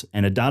database.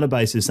 And a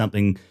database is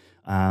something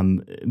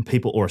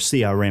people, or a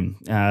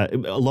CRM.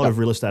 A lot of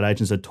real estate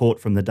agents are taught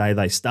from the day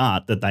they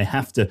start that they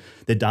have to.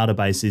 Their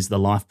database is the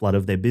lifeblood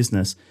of their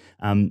business.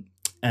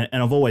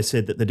 And I've always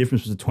said that the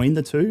difference between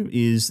the two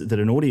is that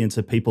an audience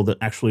are people that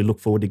actually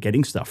look forward to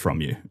getting stuff from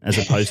you, as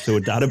opposed to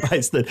a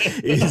database that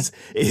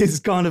is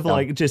kind of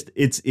like just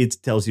it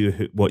tells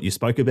you what you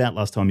spoke about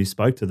last time you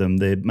spoke to them,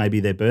 maybe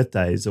their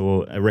birthdays,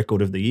 or a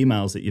record of the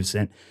emails that you've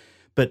sent.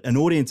 But an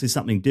audience is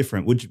something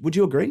different. Would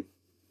you agree?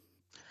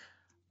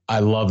 I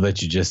love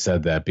that you just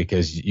said that,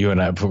 because you and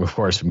I, of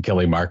course, from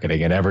Killing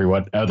Marketing and every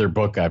other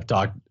book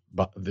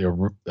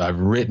I've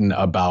written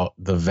about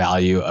the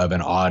value of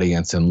an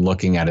audience and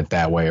looking at it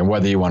that way. And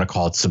whether you want to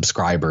call it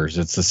subscribers,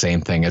 it's the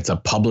same thing. It's a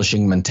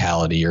publishing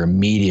mentality. You're a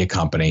media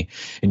company,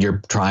 and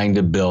you're trying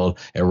to build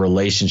a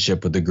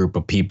relationship with a group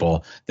of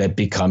people that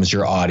becomes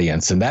your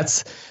audience. And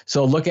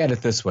so look at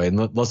it this way.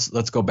 And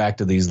let's go back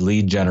to these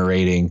lead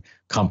generating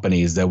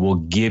companies that will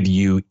give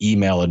you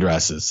email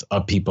addresses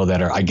of people that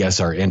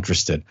are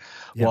interested.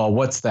 Yeah. Well,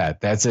 what's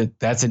that? That's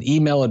an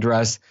email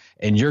address,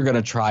 and you're going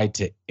to try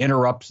to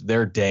interrupt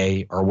their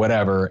day or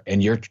whatever,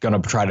 and you're going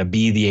to try to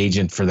be the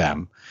agent for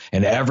them.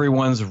 And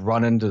everyone's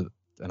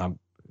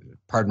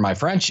pardon my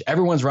French,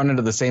 everyone's running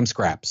to the same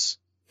scraps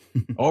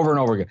over and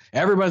over again.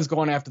 Everyone's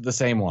going after the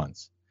same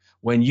ones,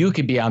 when you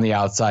could be on the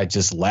outside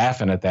just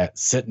laughing at that,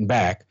 sitting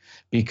back,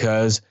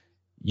 because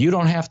you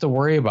don't have to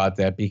worry about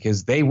that,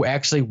 because they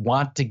actually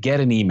want to get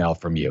an email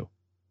from you.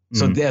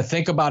 So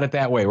think about it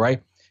that way,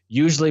 right?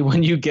 Usually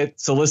when you get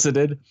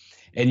solicited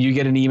and you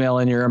get an email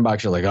in your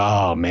inbox, you're like,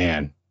 oh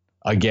man,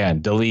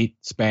 again,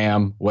 delete,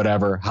 spam,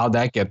 whatever. How'd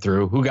that get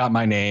through? Who got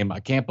my name?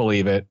 I can't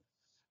believe it.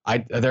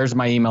 There's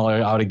my email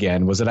out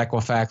again. Was it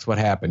Equifax? What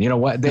happened? You know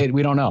what?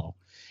 We don't know.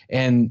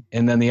 And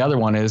then the other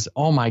one is,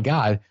 oh my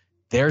God,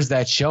 there's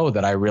that show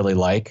that I really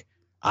like.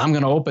 I'm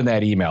going to open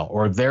that email,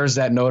 or there's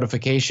that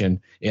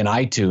notification in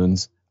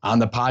iTunes on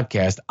the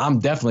podcast. I'm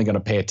definitely going to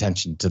pay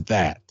attention to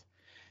that.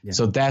 Yeah.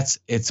 So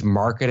it's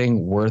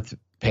marketing worth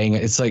paying.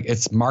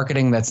 It's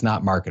marketing that's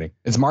not marketing.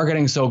 It's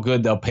marketing so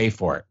good they'll pay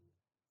for it.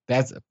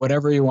 That's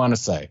whatever you want to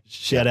say.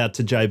 Shout out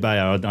to Jay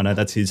Bayer. I know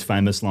that's his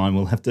famous line.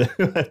 We'll have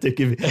to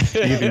give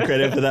him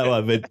credit for that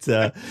one.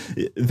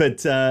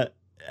 But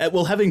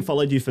Well, having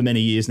followed you for many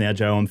years now,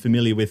 Joe, I'm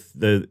familiar with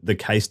the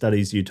case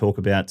studies you talk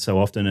about so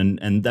often,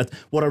 and that's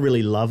what I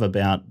really love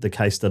about the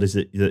case studies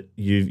that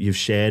you've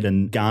shared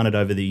and garnered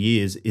over the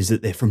years is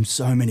that they're from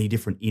so many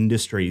different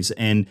industries,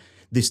 and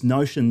this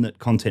notion that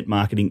content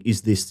marketing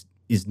is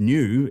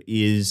new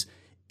is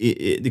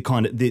the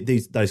kind of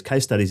those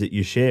case studies that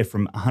you share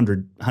from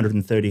 100,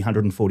 130,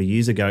 140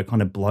 years ago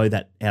kind of blow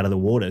that out of the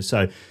water.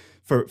 So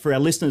for our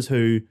listeners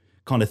who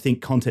kind of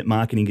think content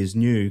marketing is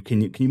new,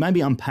 can you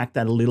maybe unpack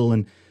that a little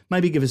and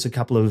maybe give us a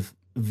couple of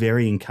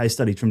varying case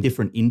studies from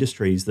different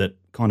industries that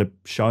kind of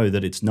show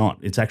that it's not.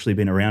 It's actually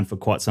been around for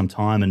quite some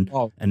time,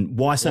 and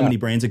why so many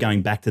brands are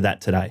going back to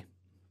that today.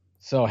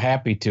 So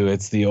happy to.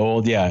 It's the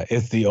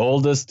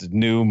oldest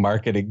new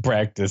marketing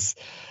practice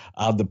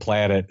on the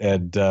planet.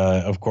 And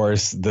of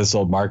course, This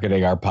Old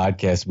Marketing, our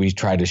podcast, we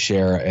try to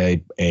share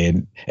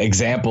an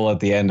example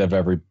at the end of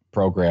every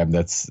program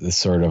that's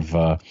sort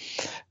of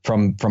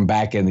from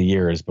back in the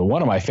years. But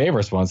one of my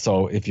favorites ones,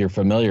 so if you're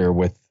familiar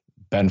with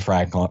Ben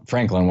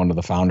Franklin, one of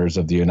the founders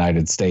of the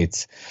United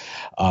States,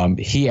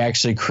 he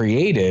actually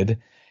created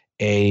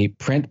a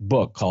print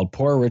book called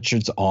Poor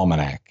Richard's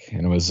Almanac.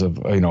 And it was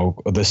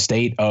the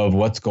state of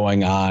what's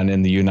going on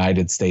in the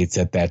United States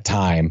at that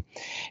time,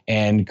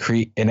 and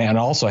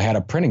also had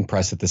a printing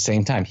press at the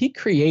same time. He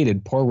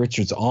created Poor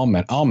Richard's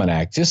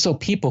Almanac just so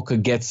people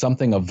could get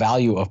something of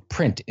value of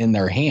print in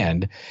their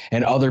hand,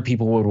 and other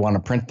people would want to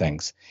print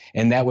things.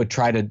 And that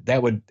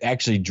would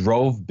actually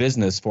drove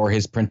business for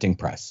his printing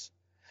press.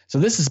 So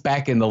this is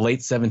back in the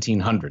late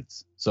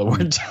 1700s. So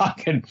we're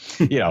talking,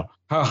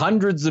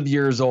 hundreds of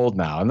years old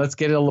now. And let's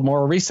get a little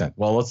more recent.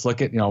 Well, let's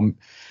look at,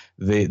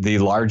 the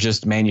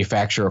largest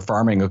manufacturer of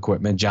farming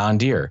equipment, John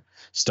Deere,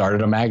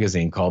 started a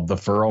magazine called The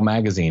Furrow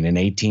Magazine in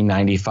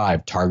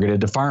 1895, targeted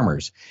to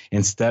farmers.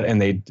 And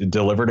they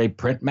delivered a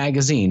print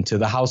magazine to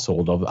the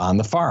household on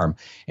the farm.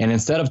 And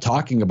instead of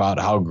talking about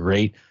how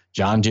great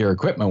John Deere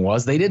equipment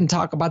was, they didn't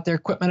talk about their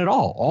equipment at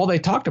all. All they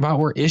talked about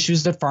were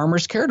issues that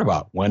farmers cared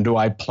about. When do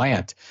I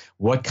plant?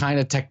 What kind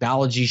of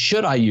technology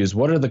should I use?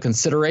 What are the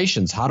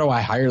considerations? How do I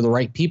hire the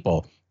right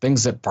people?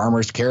 Things that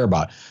farmers care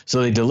about.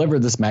 So they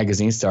delivered this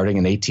magazine starting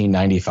in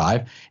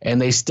 1895, and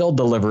they still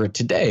deliver it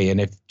today.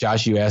 And if,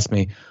 Josh, you asked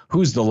me,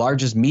 who's the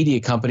largest media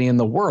company in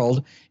the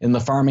world in the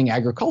farming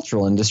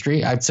agricultural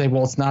industry, I'd say,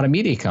 well, it's not a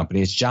media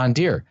company. It's John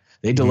Deere.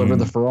 They deliver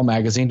the Furrow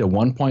Magazine to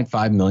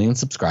 1.5 million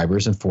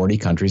subscribers in 40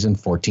 countries and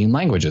 14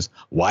 languages.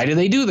 Why do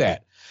they do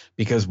that?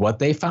 Because what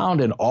they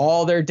found in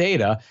all their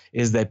data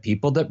is that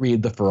people that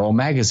read the Furrow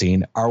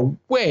Magazine are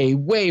way,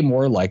 way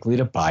more likely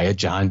to buy a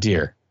John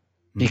Deere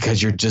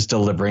because you're just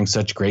delivering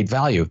such great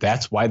value.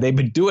 That's why they've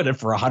been doing it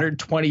for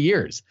 120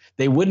 years.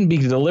 They wouldn't be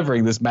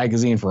delivering this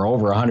magazine for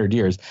over 100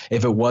 years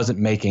if it wasn't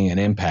making an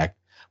impact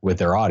with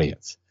their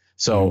audience.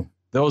 So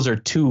those are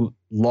two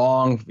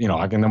long,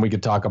 and then we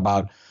could talk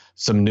about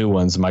some new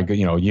ones.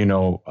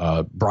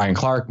 Brian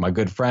Clark, my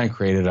good friend,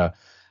 created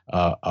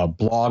a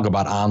blog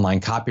about online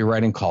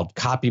copywriting called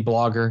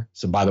Copyblogger.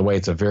 So by the way,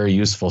 it's a very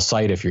useful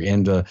site if you're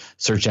into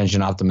search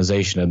engine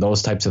optimization and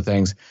those types of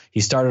things.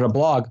 He started a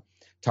blog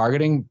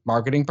targeting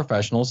marketing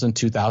professionals in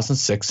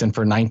 2006. And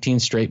for 19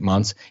 straight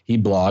months, he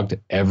blogged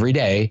every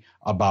day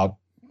about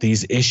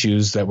these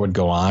issues that would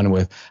go on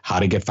with how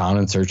to get found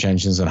in search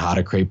engines and how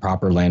to create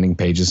proper landing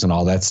pages and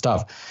all that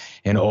stuff.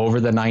 And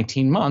over the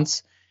 19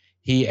 months,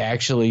 he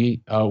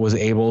actually was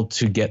able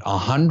to get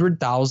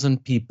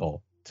 100,000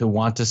 people to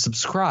want to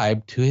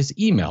subscribe to his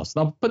emails.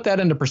 Now, put that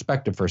into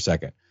perspective for a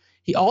second.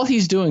 All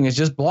he's doing is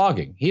just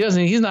blogging.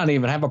 He's not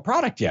even have a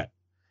product yet.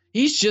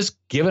 He's just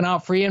giving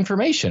out free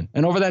information.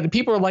 And over that,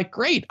 people are like,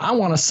 great, I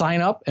want to sign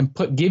up and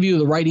give you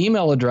the right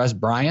email address,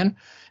 Brian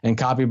and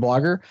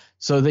Copyblogger,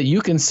 so that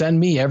you can send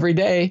me every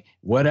day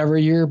whatever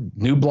your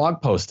new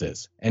blog post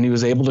is. And he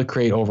was able to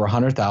create over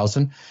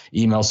 100,000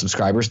 email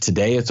subscribers.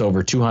 Today, it's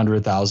over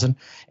 200,000.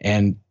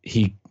 And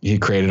he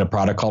created a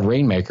product called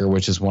Rainmaker,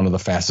 which is one of the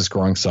fastest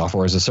growing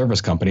software as a service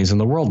companies in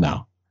the world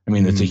now. I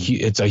mean,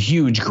 it's a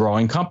huge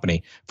growing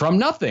company from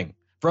nothing,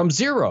 from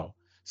zero.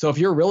 So if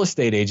you're a real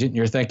estate agent and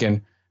you're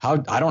thinking,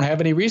 I don't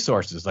have any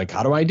resources, like,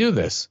 how do I do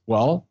this?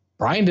 Well,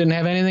 Brian didn't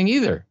have anything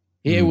either.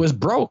 He was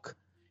broke.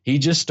 He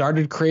just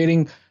started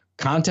creating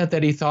content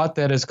that he thought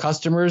that his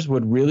customers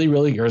would really,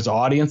 or his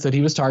audience that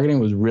he was targeting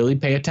would really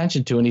pay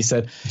attention to. And he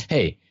said,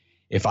 hey,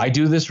 if I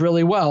do this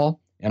really well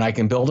and I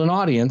can build an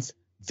audience,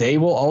 they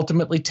will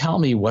ultimately tell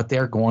me what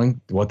they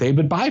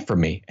would buy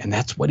from me. And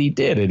that's what he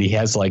did. And he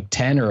has like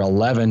 10 or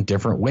 11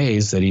 different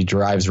ways that he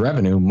derives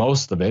revenue.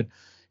 Most of it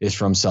is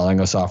from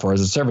selling a software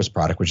as a service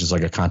product, which is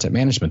like a content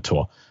management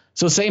tool.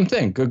 So same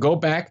thing, go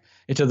back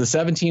into the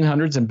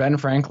 1700s and Ben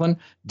Franklin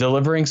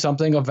delivering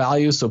something of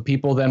value. So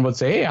people then would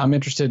say, hey, I'm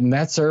interested in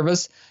that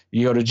service.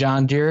 You go to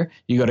John Deere,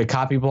 you go to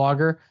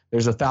Copyblogger.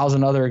 There's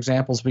 1,000 other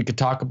examples we could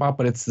talk about,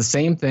 but it's the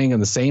same thing in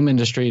the same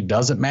industry. It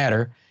doesn't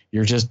matter.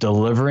 You're just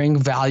delivering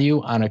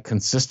value on a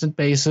consistent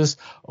basis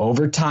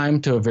over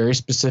time to a very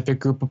specific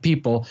group of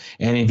people.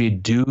 And if you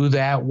do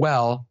that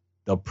well,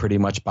 they'll pretty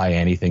much buy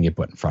anything you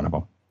put in front of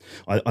them.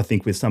 I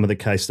think with some of the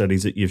case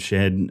studies that you've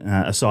shared,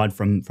 aside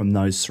from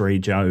those three,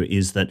 Joe,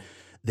 is that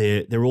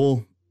they're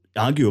all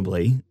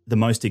arguably the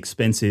most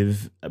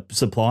expensive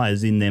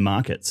suppliers in their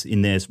markets,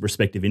 in their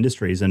respective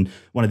industries. And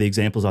one of the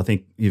examples I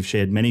think you've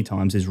shared many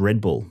times is Red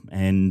Bull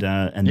and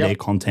their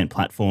content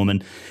platform.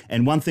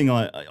 And one thing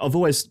I've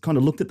always kind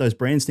of looked at those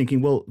brands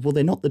thinking, well,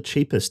 they're not the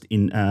cheapest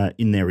in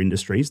their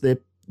industries.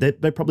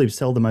 They probably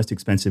sell the most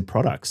expensive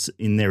products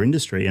in their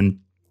industry. And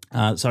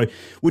so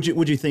would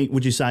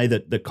you say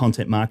that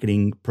content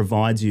marketing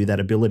provides you that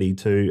ability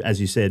to,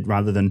 as you said,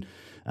 rather than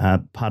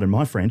pardon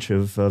my French,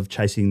 of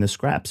chasing the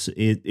scraps,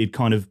 it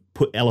kind of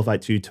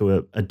elevates you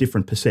to a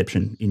different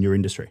perception in your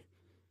industry?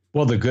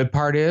 Well, the good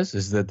part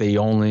is that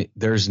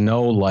there's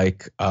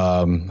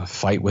no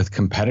fight with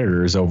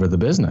competitors over the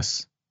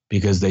business,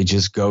 because they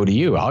just go to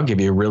you. I'll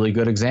give you a really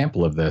good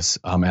example of this.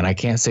 And I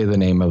can't say the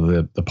name of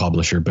the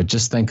publisher, but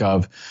just think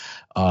of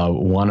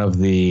one of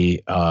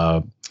the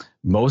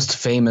most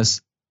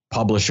famous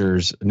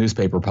publishers,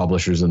 newspaper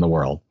publishers in the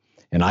world.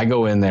 And I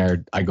go in there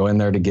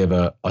to give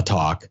a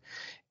talk,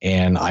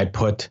 and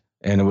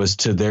it was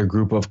to their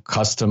group of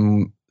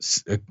custom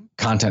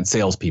content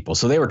salespeople.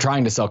 So they were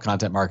trying to sell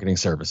content marketing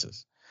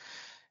services.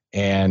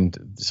 And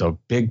so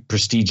big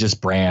prestigious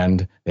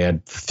brand, they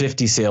had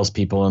 50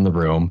 salespeople in the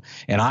room,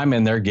 and I'm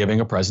in there giving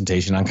a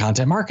presentation on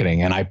content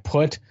marketing. And I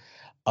put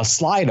a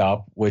slide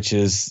up, which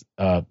is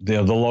the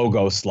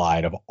logo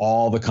slide of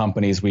all the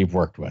companies we've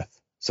worked with.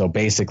 So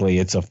basically,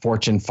 it's a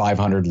Fortune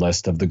 500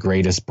 list of the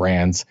greatest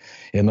brands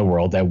in the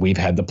world that we've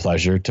had the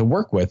pleasure to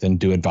work with and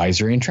do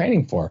advisory and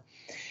training for.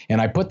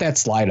 And I put that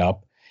slide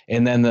up,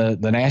 and then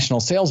the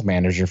national sales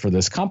manager for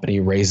this company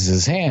raises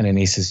his hand, and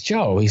he says,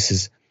 Joe, he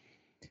says,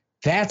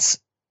 that's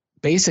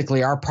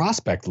basically our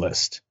prospect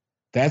list.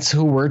 That's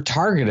who we're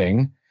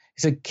targeting. He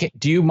said,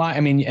 do you mind?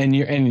 I mean,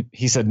 and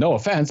he said, no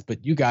offense,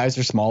 but you guys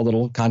are small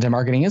little content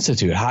marketing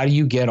institute. How do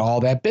you get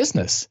all that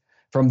business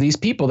from these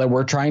people that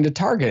we're trying to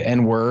target?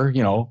 And we're,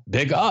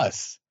 big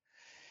us.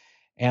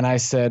 And I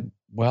said,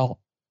 well,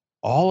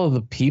 all of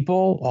the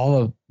people,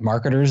 all the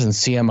marketers and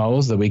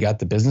CMOs that we got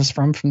the business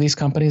from these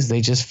companies,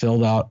 they just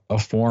filled out a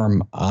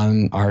form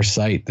on our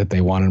site that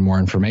they wanted more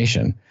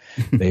information.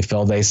 They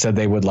said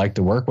they would like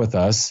to work with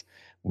us.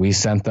 We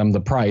sent them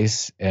the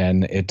price,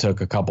 and it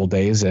took a couple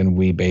days, and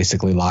we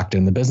basically locked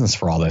in the business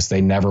for all this. They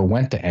never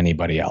went to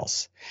anybody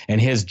else, and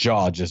his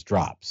jaw just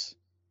drops.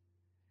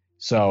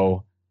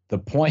 So the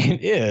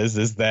point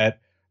is that,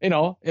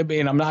 I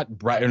mean, I'm not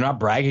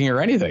bragging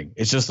or anything.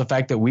 It's just the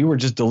fact that we were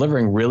just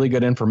delivering really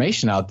good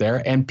information out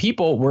there, and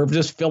people were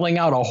just filling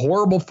out a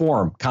horrible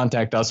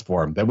contact us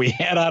form that we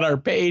had on our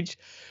page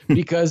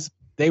because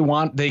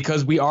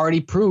because we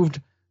already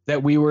proved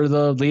that we were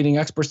the leading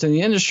experts in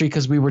the industry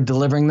because we were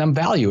delivering them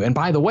value. And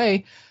by the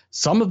way,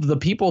 some of the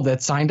people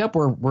that signed up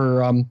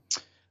were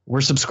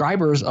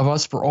subscribers of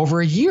us for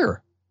over a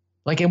year.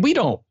 And we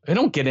don't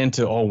get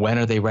into, when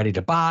are they ready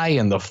to buy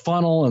and the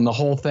funnel and the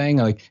whole thing.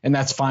 And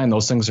that's fine.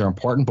 Those things are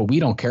important, but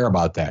we don't care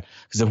about that,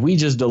 because if we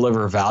just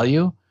deliver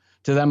value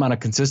to them on a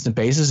consistent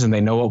basis and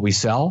they know what we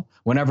sell,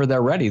 whenever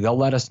they're ready, they'll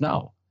let us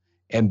know.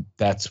 And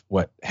that's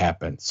what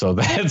happened. So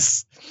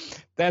that's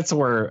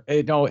where,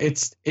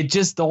 it's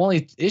just, the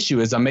only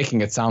issue is I'm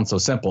making it sound so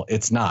simple.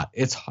 It's not.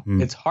 It's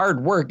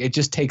hard work. It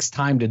just takes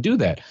time to do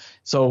that.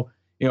 So,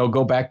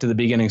 go back to the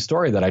beginning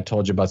story that I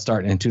told you about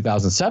starting in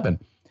 2007.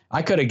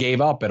 I could have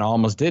gave up, and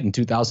almost did in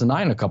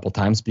 2009 a couple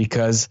times,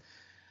 because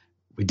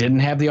we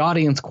didn't have the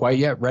audience quite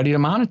yet ready to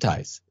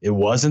monetize. It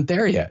wasn't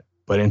there yet.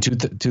 But in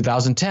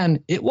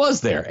 2010, it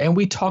was there, and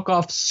we took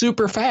off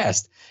super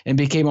fast and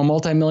became a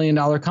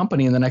multi-million-dollar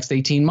company in the next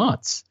 18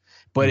 months.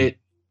 But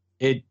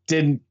it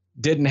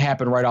didn't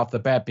happen right off the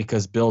bat,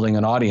 because building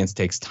an audience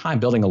takes time.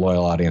 Building a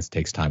loyal audience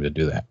takes time to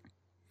do that.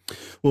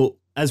 Well,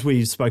 as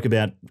we spoke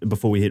about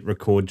before we hit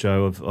record,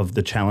 Joe, of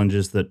the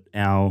challenges that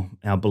our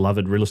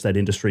beloved real estate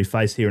industry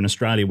face here in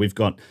Australia, we've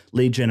got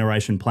lead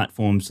generation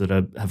platforms that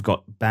have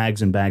got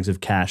bags and bags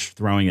of cash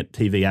throwing at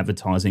TV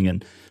advertising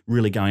and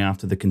really going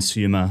after the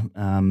consumer,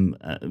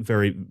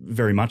 very,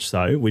 very much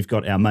so. We've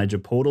got our major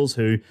portals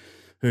who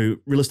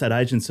real estate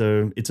agents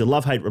it's a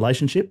love-hate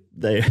relationship.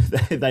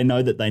 They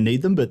know that they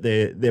need them, but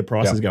their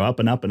prices go up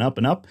and up and up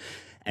and up.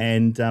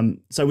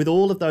 And so with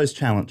all of those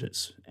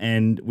challenges,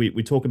 and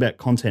we talk about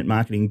content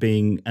marketing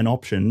being an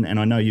option, and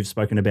I know you've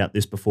spoken about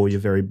this before, you're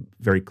very,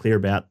 very clear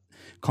about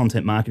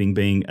content marketing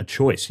being a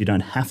choice. You don't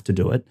have to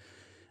do it.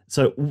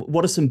 So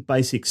what are some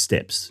basic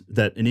steps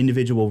that an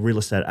individual real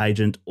estate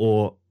agent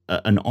or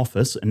an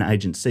office, an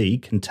agency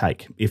can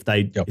take if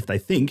they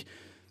think,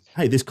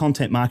 hey, this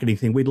content marketing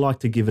thing, we'd like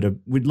to give it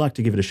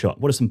a shot?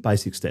 What are some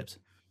basic steps?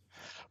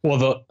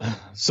 Well,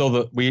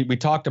 we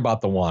talked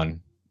about the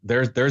one.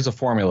 There's a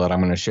formula that I'm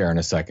going to share in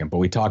a second, but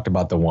we talked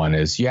about the one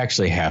is you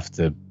actually have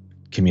to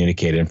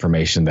communicate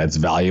information that's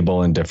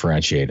valuable and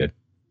differentiated.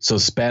 So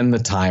spend the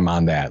time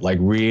on that.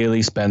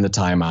 Really spend the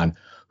time on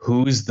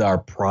who's our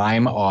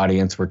prime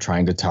audience we're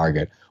trying to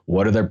target.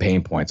 What are their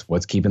pain points?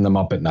 What's keeping them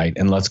up at night?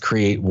 And let's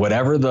create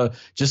whatever the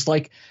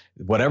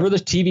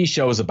TV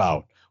show is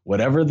about.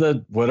 whatever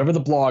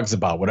the blog's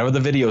about, whatever the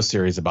video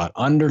series about,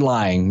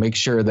 underlying, make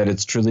sure that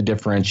it's truly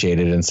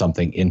differentiated in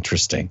something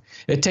interesting.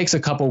 It takes a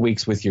couple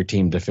weeks with your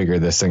team to figure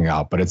this thing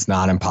out, but it's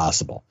not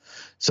impossible.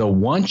 So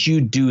once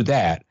you do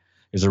that,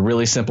 there's a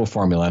really simple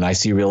formula. And I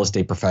see real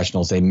estate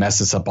professionals, they mess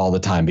this up all the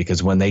time,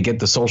 because when they get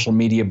the social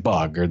media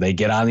bug or they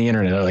get on the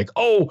internet, they're like,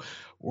 oh,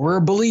 we're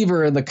a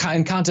believer in the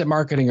content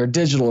marketing or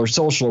digital or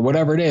social or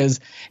whatever it is.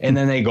 And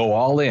then they go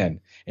all in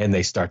and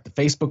they start the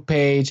Facebook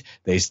page.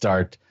 They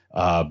start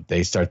the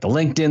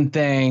LinkedIn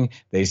thing.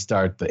 They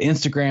start the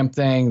Instagram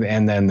thing.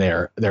 And then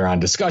they're on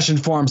discussion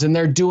forums and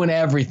they're doing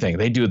everything.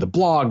 They do the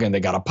blog and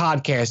they got a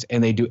podcast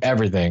and they do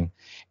everything.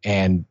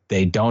 And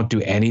they don't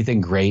do anything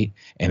great.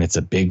 And it's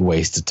a big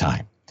waste of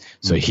time.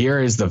 So here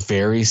is the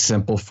very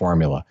simple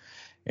formula.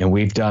 And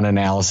we've done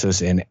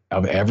analysis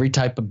of every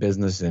type of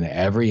business in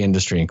every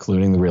industry,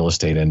 including the real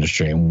estate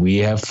industry. And we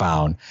have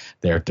found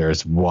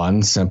there's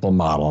one simple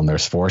model and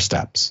there's 4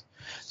 steps.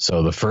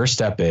 So the first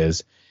step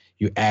is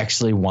you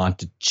actually want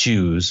to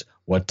choose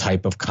what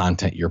type of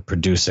content you're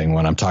producing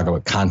when I'm talking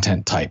about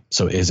content type.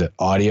 So is it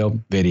audio,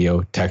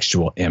 video,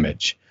 textual,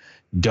 image?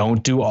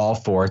 Don't do all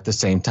 4 at the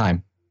same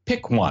time.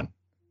 Pick one.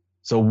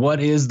 So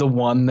what is the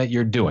one that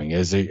you're doing? Are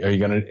you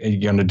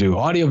going to do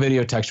audio,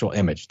 video, textual,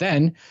 image?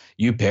 Then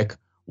you pick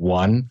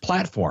one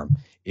platform.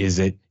 Is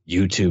it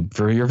YouTube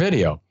for your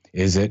video?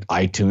 Is it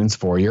iTunes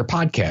for your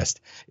podcast?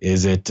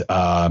 Is it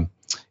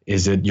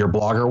your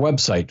blog or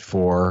website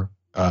for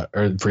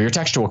your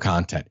textual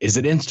content? Is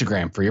it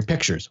Instagram for your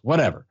pictures?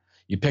 Whatever.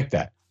 You pick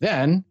that.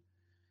 Then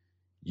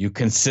you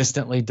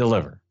consistently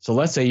deliver. So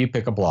let's say you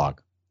pick a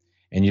blog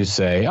and you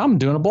say, I'm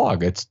doing a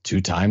blog. It's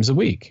 2 times a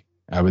week.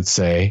 I would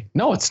say,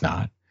 no, it's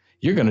not.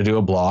 You're going to do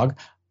a blog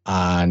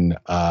on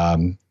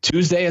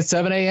Tuesday at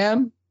 7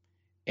 a.m.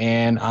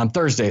 and on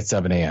Thursday at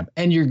 7 a.m.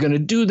 And you're going to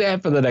do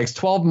that for the next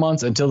 12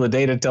 months until the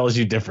data tells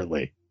you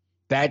differently.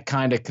 That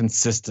kind of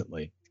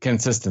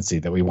consistency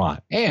that we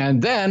want.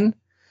 And then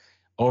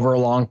over a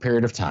long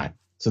period of time.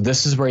 So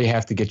this is where you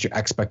have to get your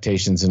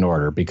expectations in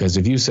order, because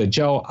if you said,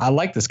 Joe, I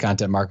like this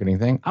content marketing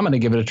thing, I'm going to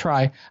give it a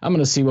try. I'm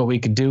going to see what we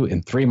could do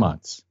in 3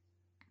 months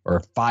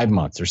or 5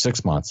 months or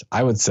 6 months.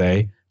 I would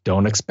say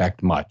don't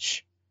expect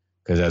much,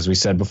 because as we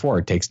said before,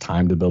 it takes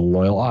time to build a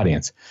loyal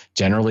audience.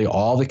 Generally,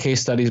 all the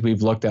case studies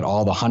we've looked at,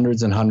 all the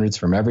hundreds and hundreds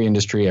from every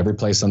industry, every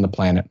place on the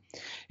planet,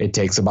 it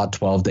takes about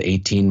 12 to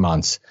 18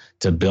 months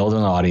to build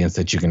an audience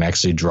that you can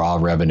actually draw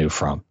revenue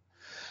from.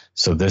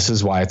 So this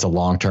is why it's a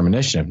long-term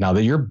initiative. Now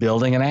that you're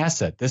building an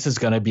asset, this is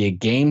going to be a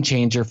game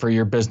changer for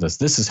your business.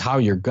 This is how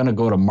you're going to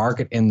go to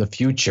market in the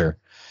future.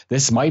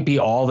 This might be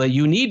all that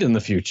you need in the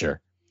future,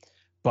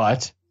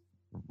 but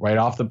right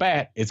off the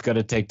bat, it's going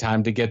to take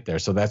time to get there.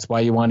 So that's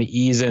why you want to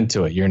ease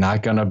into it. You're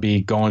not going to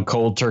be going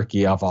cold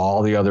turkey off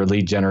all the other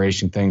lead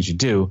generation things you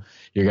do.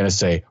 You're going to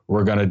say,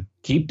 we're going to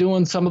keep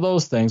doing some of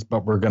those things,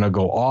 but we're going to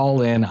go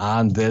all in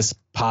on this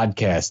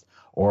podcast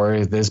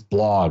or this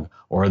blog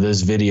or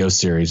this video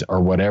series or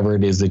whatever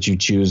it is that you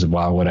choose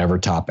about whatever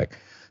topic.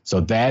 So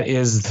that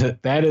is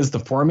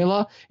the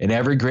formula. In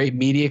every great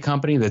media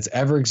company that's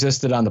ever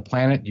existed on the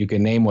planet, you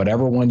can name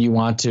whatever one you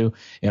want to.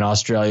 In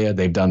Australia,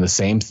 they've done the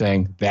same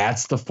thing.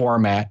 That's the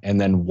format.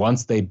 And then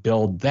once they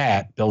build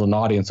an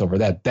audience over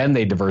that, then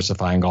they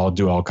diversify and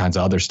do all kinds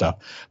of other stuff.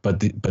 But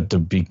to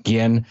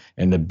begin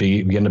to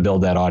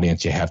build that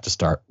audience, you have to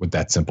start with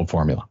that simple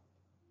formula.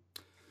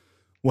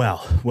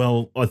 Wow.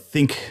 Well, I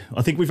think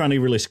we've only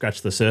really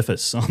scratched the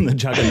surface on the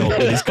juggernaut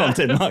that is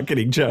content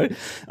marketing, Joe.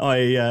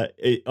 I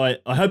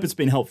hope it's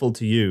been helpful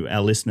to you,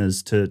 our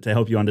listeners, to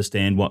help you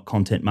understand what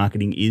content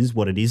marketing is,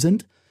 what it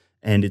isn't,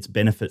 and its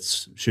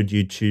benefits should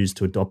you choose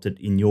to adopt it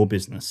in your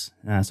business.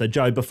 So,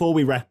 Joe, before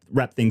we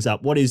wrap things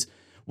up, what is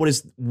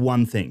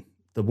one thing,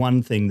 the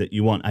one thing that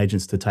you want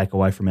agents to take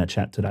away from our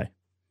chat today?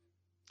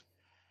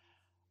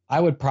 I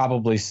would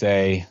probably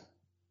say,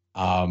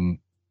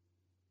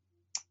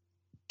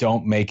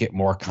 don't make it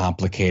more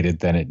complicated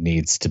than it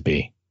needs to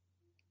be.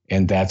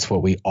 And that's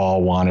what we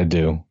all want to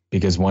do,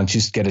 because once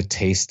you get a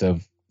taste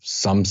of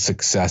some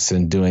success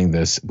in doing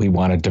this, we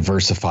want to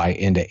diversify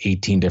into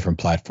 18 different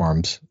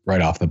platforms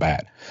right off the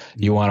bat.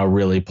 You want to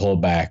really pull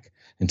back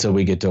until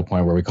we get to a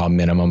point where we call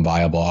minimum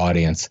viable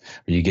audience,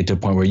 or you get to a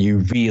point where you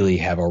really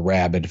have a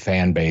rabid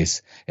fan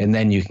base, and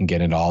then you can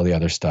get into all the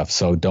other stuff.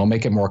 So don't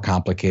make it more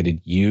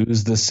complicated.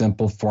 Use the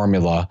simple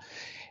formula,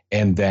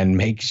 and then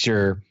make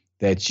sure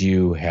that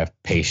you have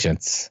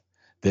patience.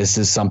 This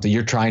is something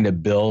you're trying to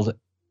build,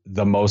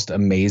 the most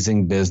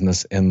amazing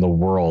business in the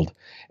world.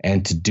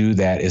 And to do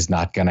that is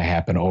not going to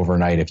happen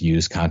overnight if you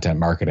use content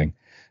marketing.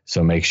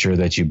 So make sure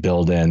that you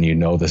build in,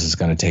 this is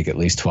going to take at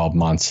least 12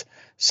 months.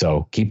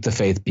 So keep the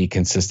faith, be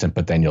consistent,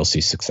 but then you'll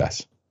see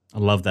success. I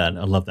love that.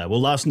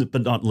 Well, last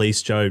but not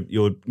least, Joe,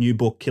 your new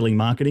book, Killing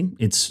Marketing,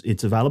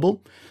 it's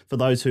available. For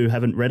those who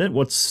haven't read it,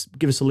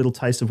 give us a little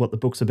taste of what the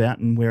book's about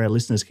and where our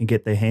listeners can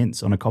get their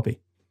hands on a copy.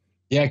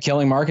 Yeah,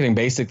 Killing Marketing,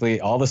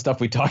 basically all the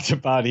stuff we talked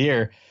about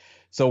here.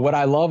 So what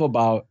I love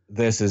about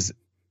this is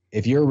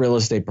if you're a real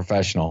estate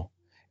professional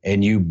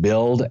and you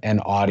build an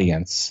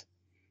audience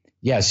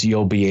yes,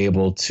 you'll be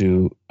able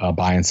to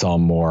buy and sell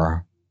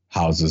more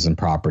houses and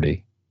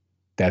property.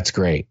 That's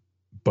great.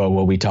 But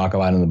what we talk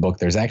about in the book,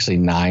 there's actually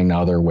 9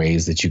 other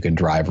ways that you can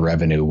drive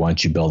revenue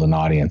once you build an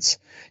audience.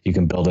 You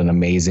can build an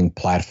amazing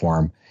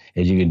platform,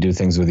 and you can do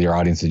things with your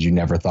audience that you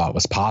never thought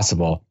was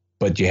possible,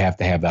 but you have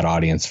to have that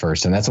audience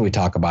first. And that's what we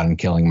talk about in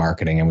Killing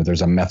Marketing. And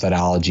there's a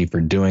methodology for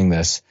doing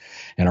this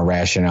and a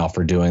rationale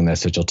for doing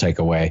this that you'll take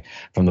away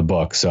from the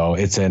book. So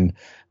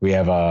we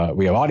have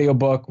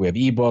audiobook, we have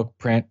ebook,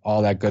 print,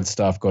 all that good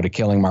stuff. Go to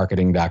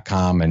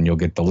killingmarketing.com and you'll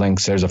get the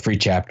links. There's a free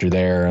chapter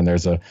there, and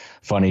there's a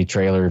funny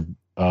trailer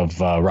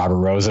of Robert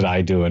Rose and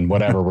I doing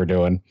whatever we're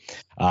doing.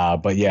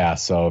 But yeah,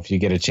 so if you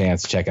get a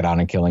chance, check it out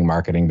on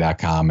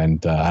killingmarketing.com,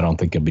 and I don't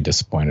think you'll be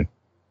disappointed.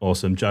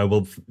 Awesome, Joe.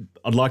 Well,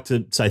 I'd like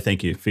to say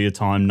thank you for your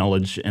time,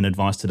 knowledge, and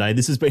advice today.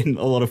 This has been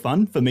a lot of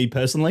fun for me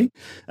personally.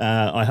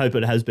 I hope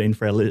it has been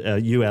for our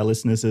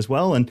listeners as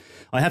well. And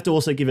I have to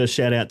also give a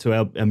shout out to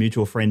our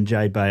mutual friend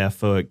Jay Bayer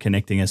for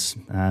connecting us.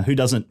 Who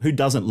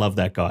doesn't love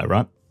that guy,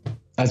 right?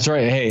 That's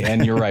right. Hey,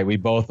 and you're right. We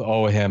both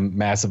owe him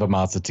massive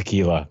amounts of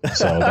tequila.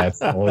 So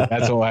that's what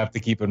we'll have to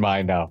keep in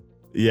mind now.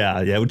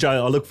 Yeah. Well,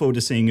 Joe, I look forward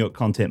to seeing you at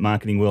Content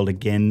Marketing World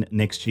again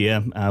next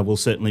year. We'll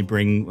certainly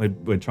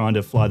we're trying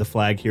to fly the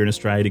flag here in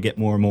Australia to get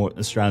more and more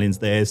Australians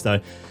there. So,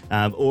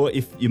 or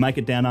if you make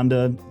it down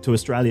under to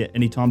Australia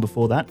anytime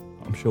before that,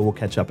 I'm sure we'll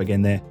catch up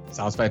again there.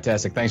 Sounds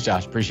fantastic. Thanks,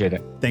 Josh. Appreciate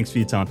it. Thanks for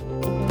your time.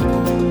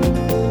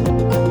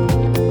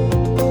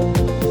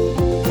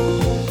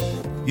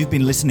 You've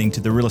been listening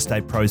to the Real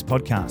Estate Pros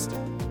podcast.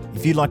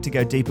 If you'd like to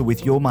go deeper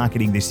with your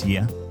marketing this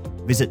year,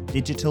 visit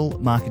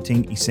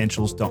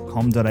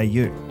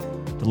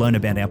digitalmarketingessentials.com.au to learn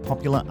about our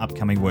popular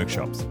upcoming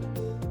workshops.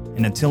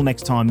 And until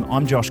next time,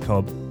 I'm Josh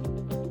Cobb.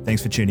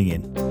 Thanks for tuning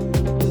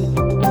in.